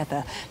come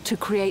together to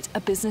create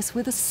a business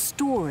with a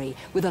story,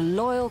 with a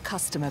loyal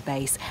customer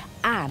base,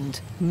 and,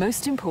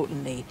 most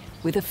importantly,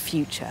 with a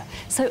future.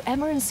 So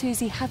Emma and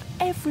Susie have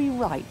every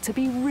right to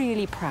be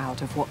really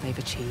proud of what they've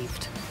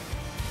achieved.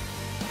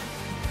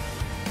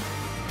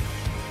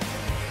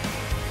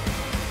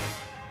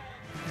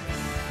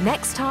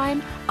 Next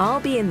time, I'll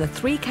be in the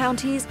 3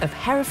 counties of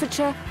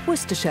Herefordshire,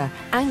 Worcestershire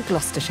and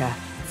Gloucestershire,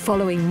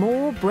 following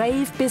more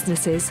brave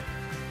businesses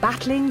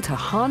battling to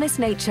harness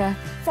nature.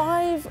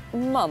 5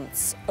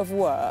 months of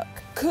work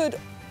could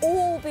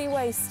all be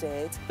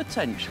wasted.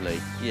 Potentially,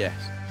 yes.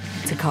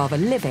 To carve a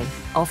living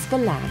off the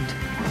land.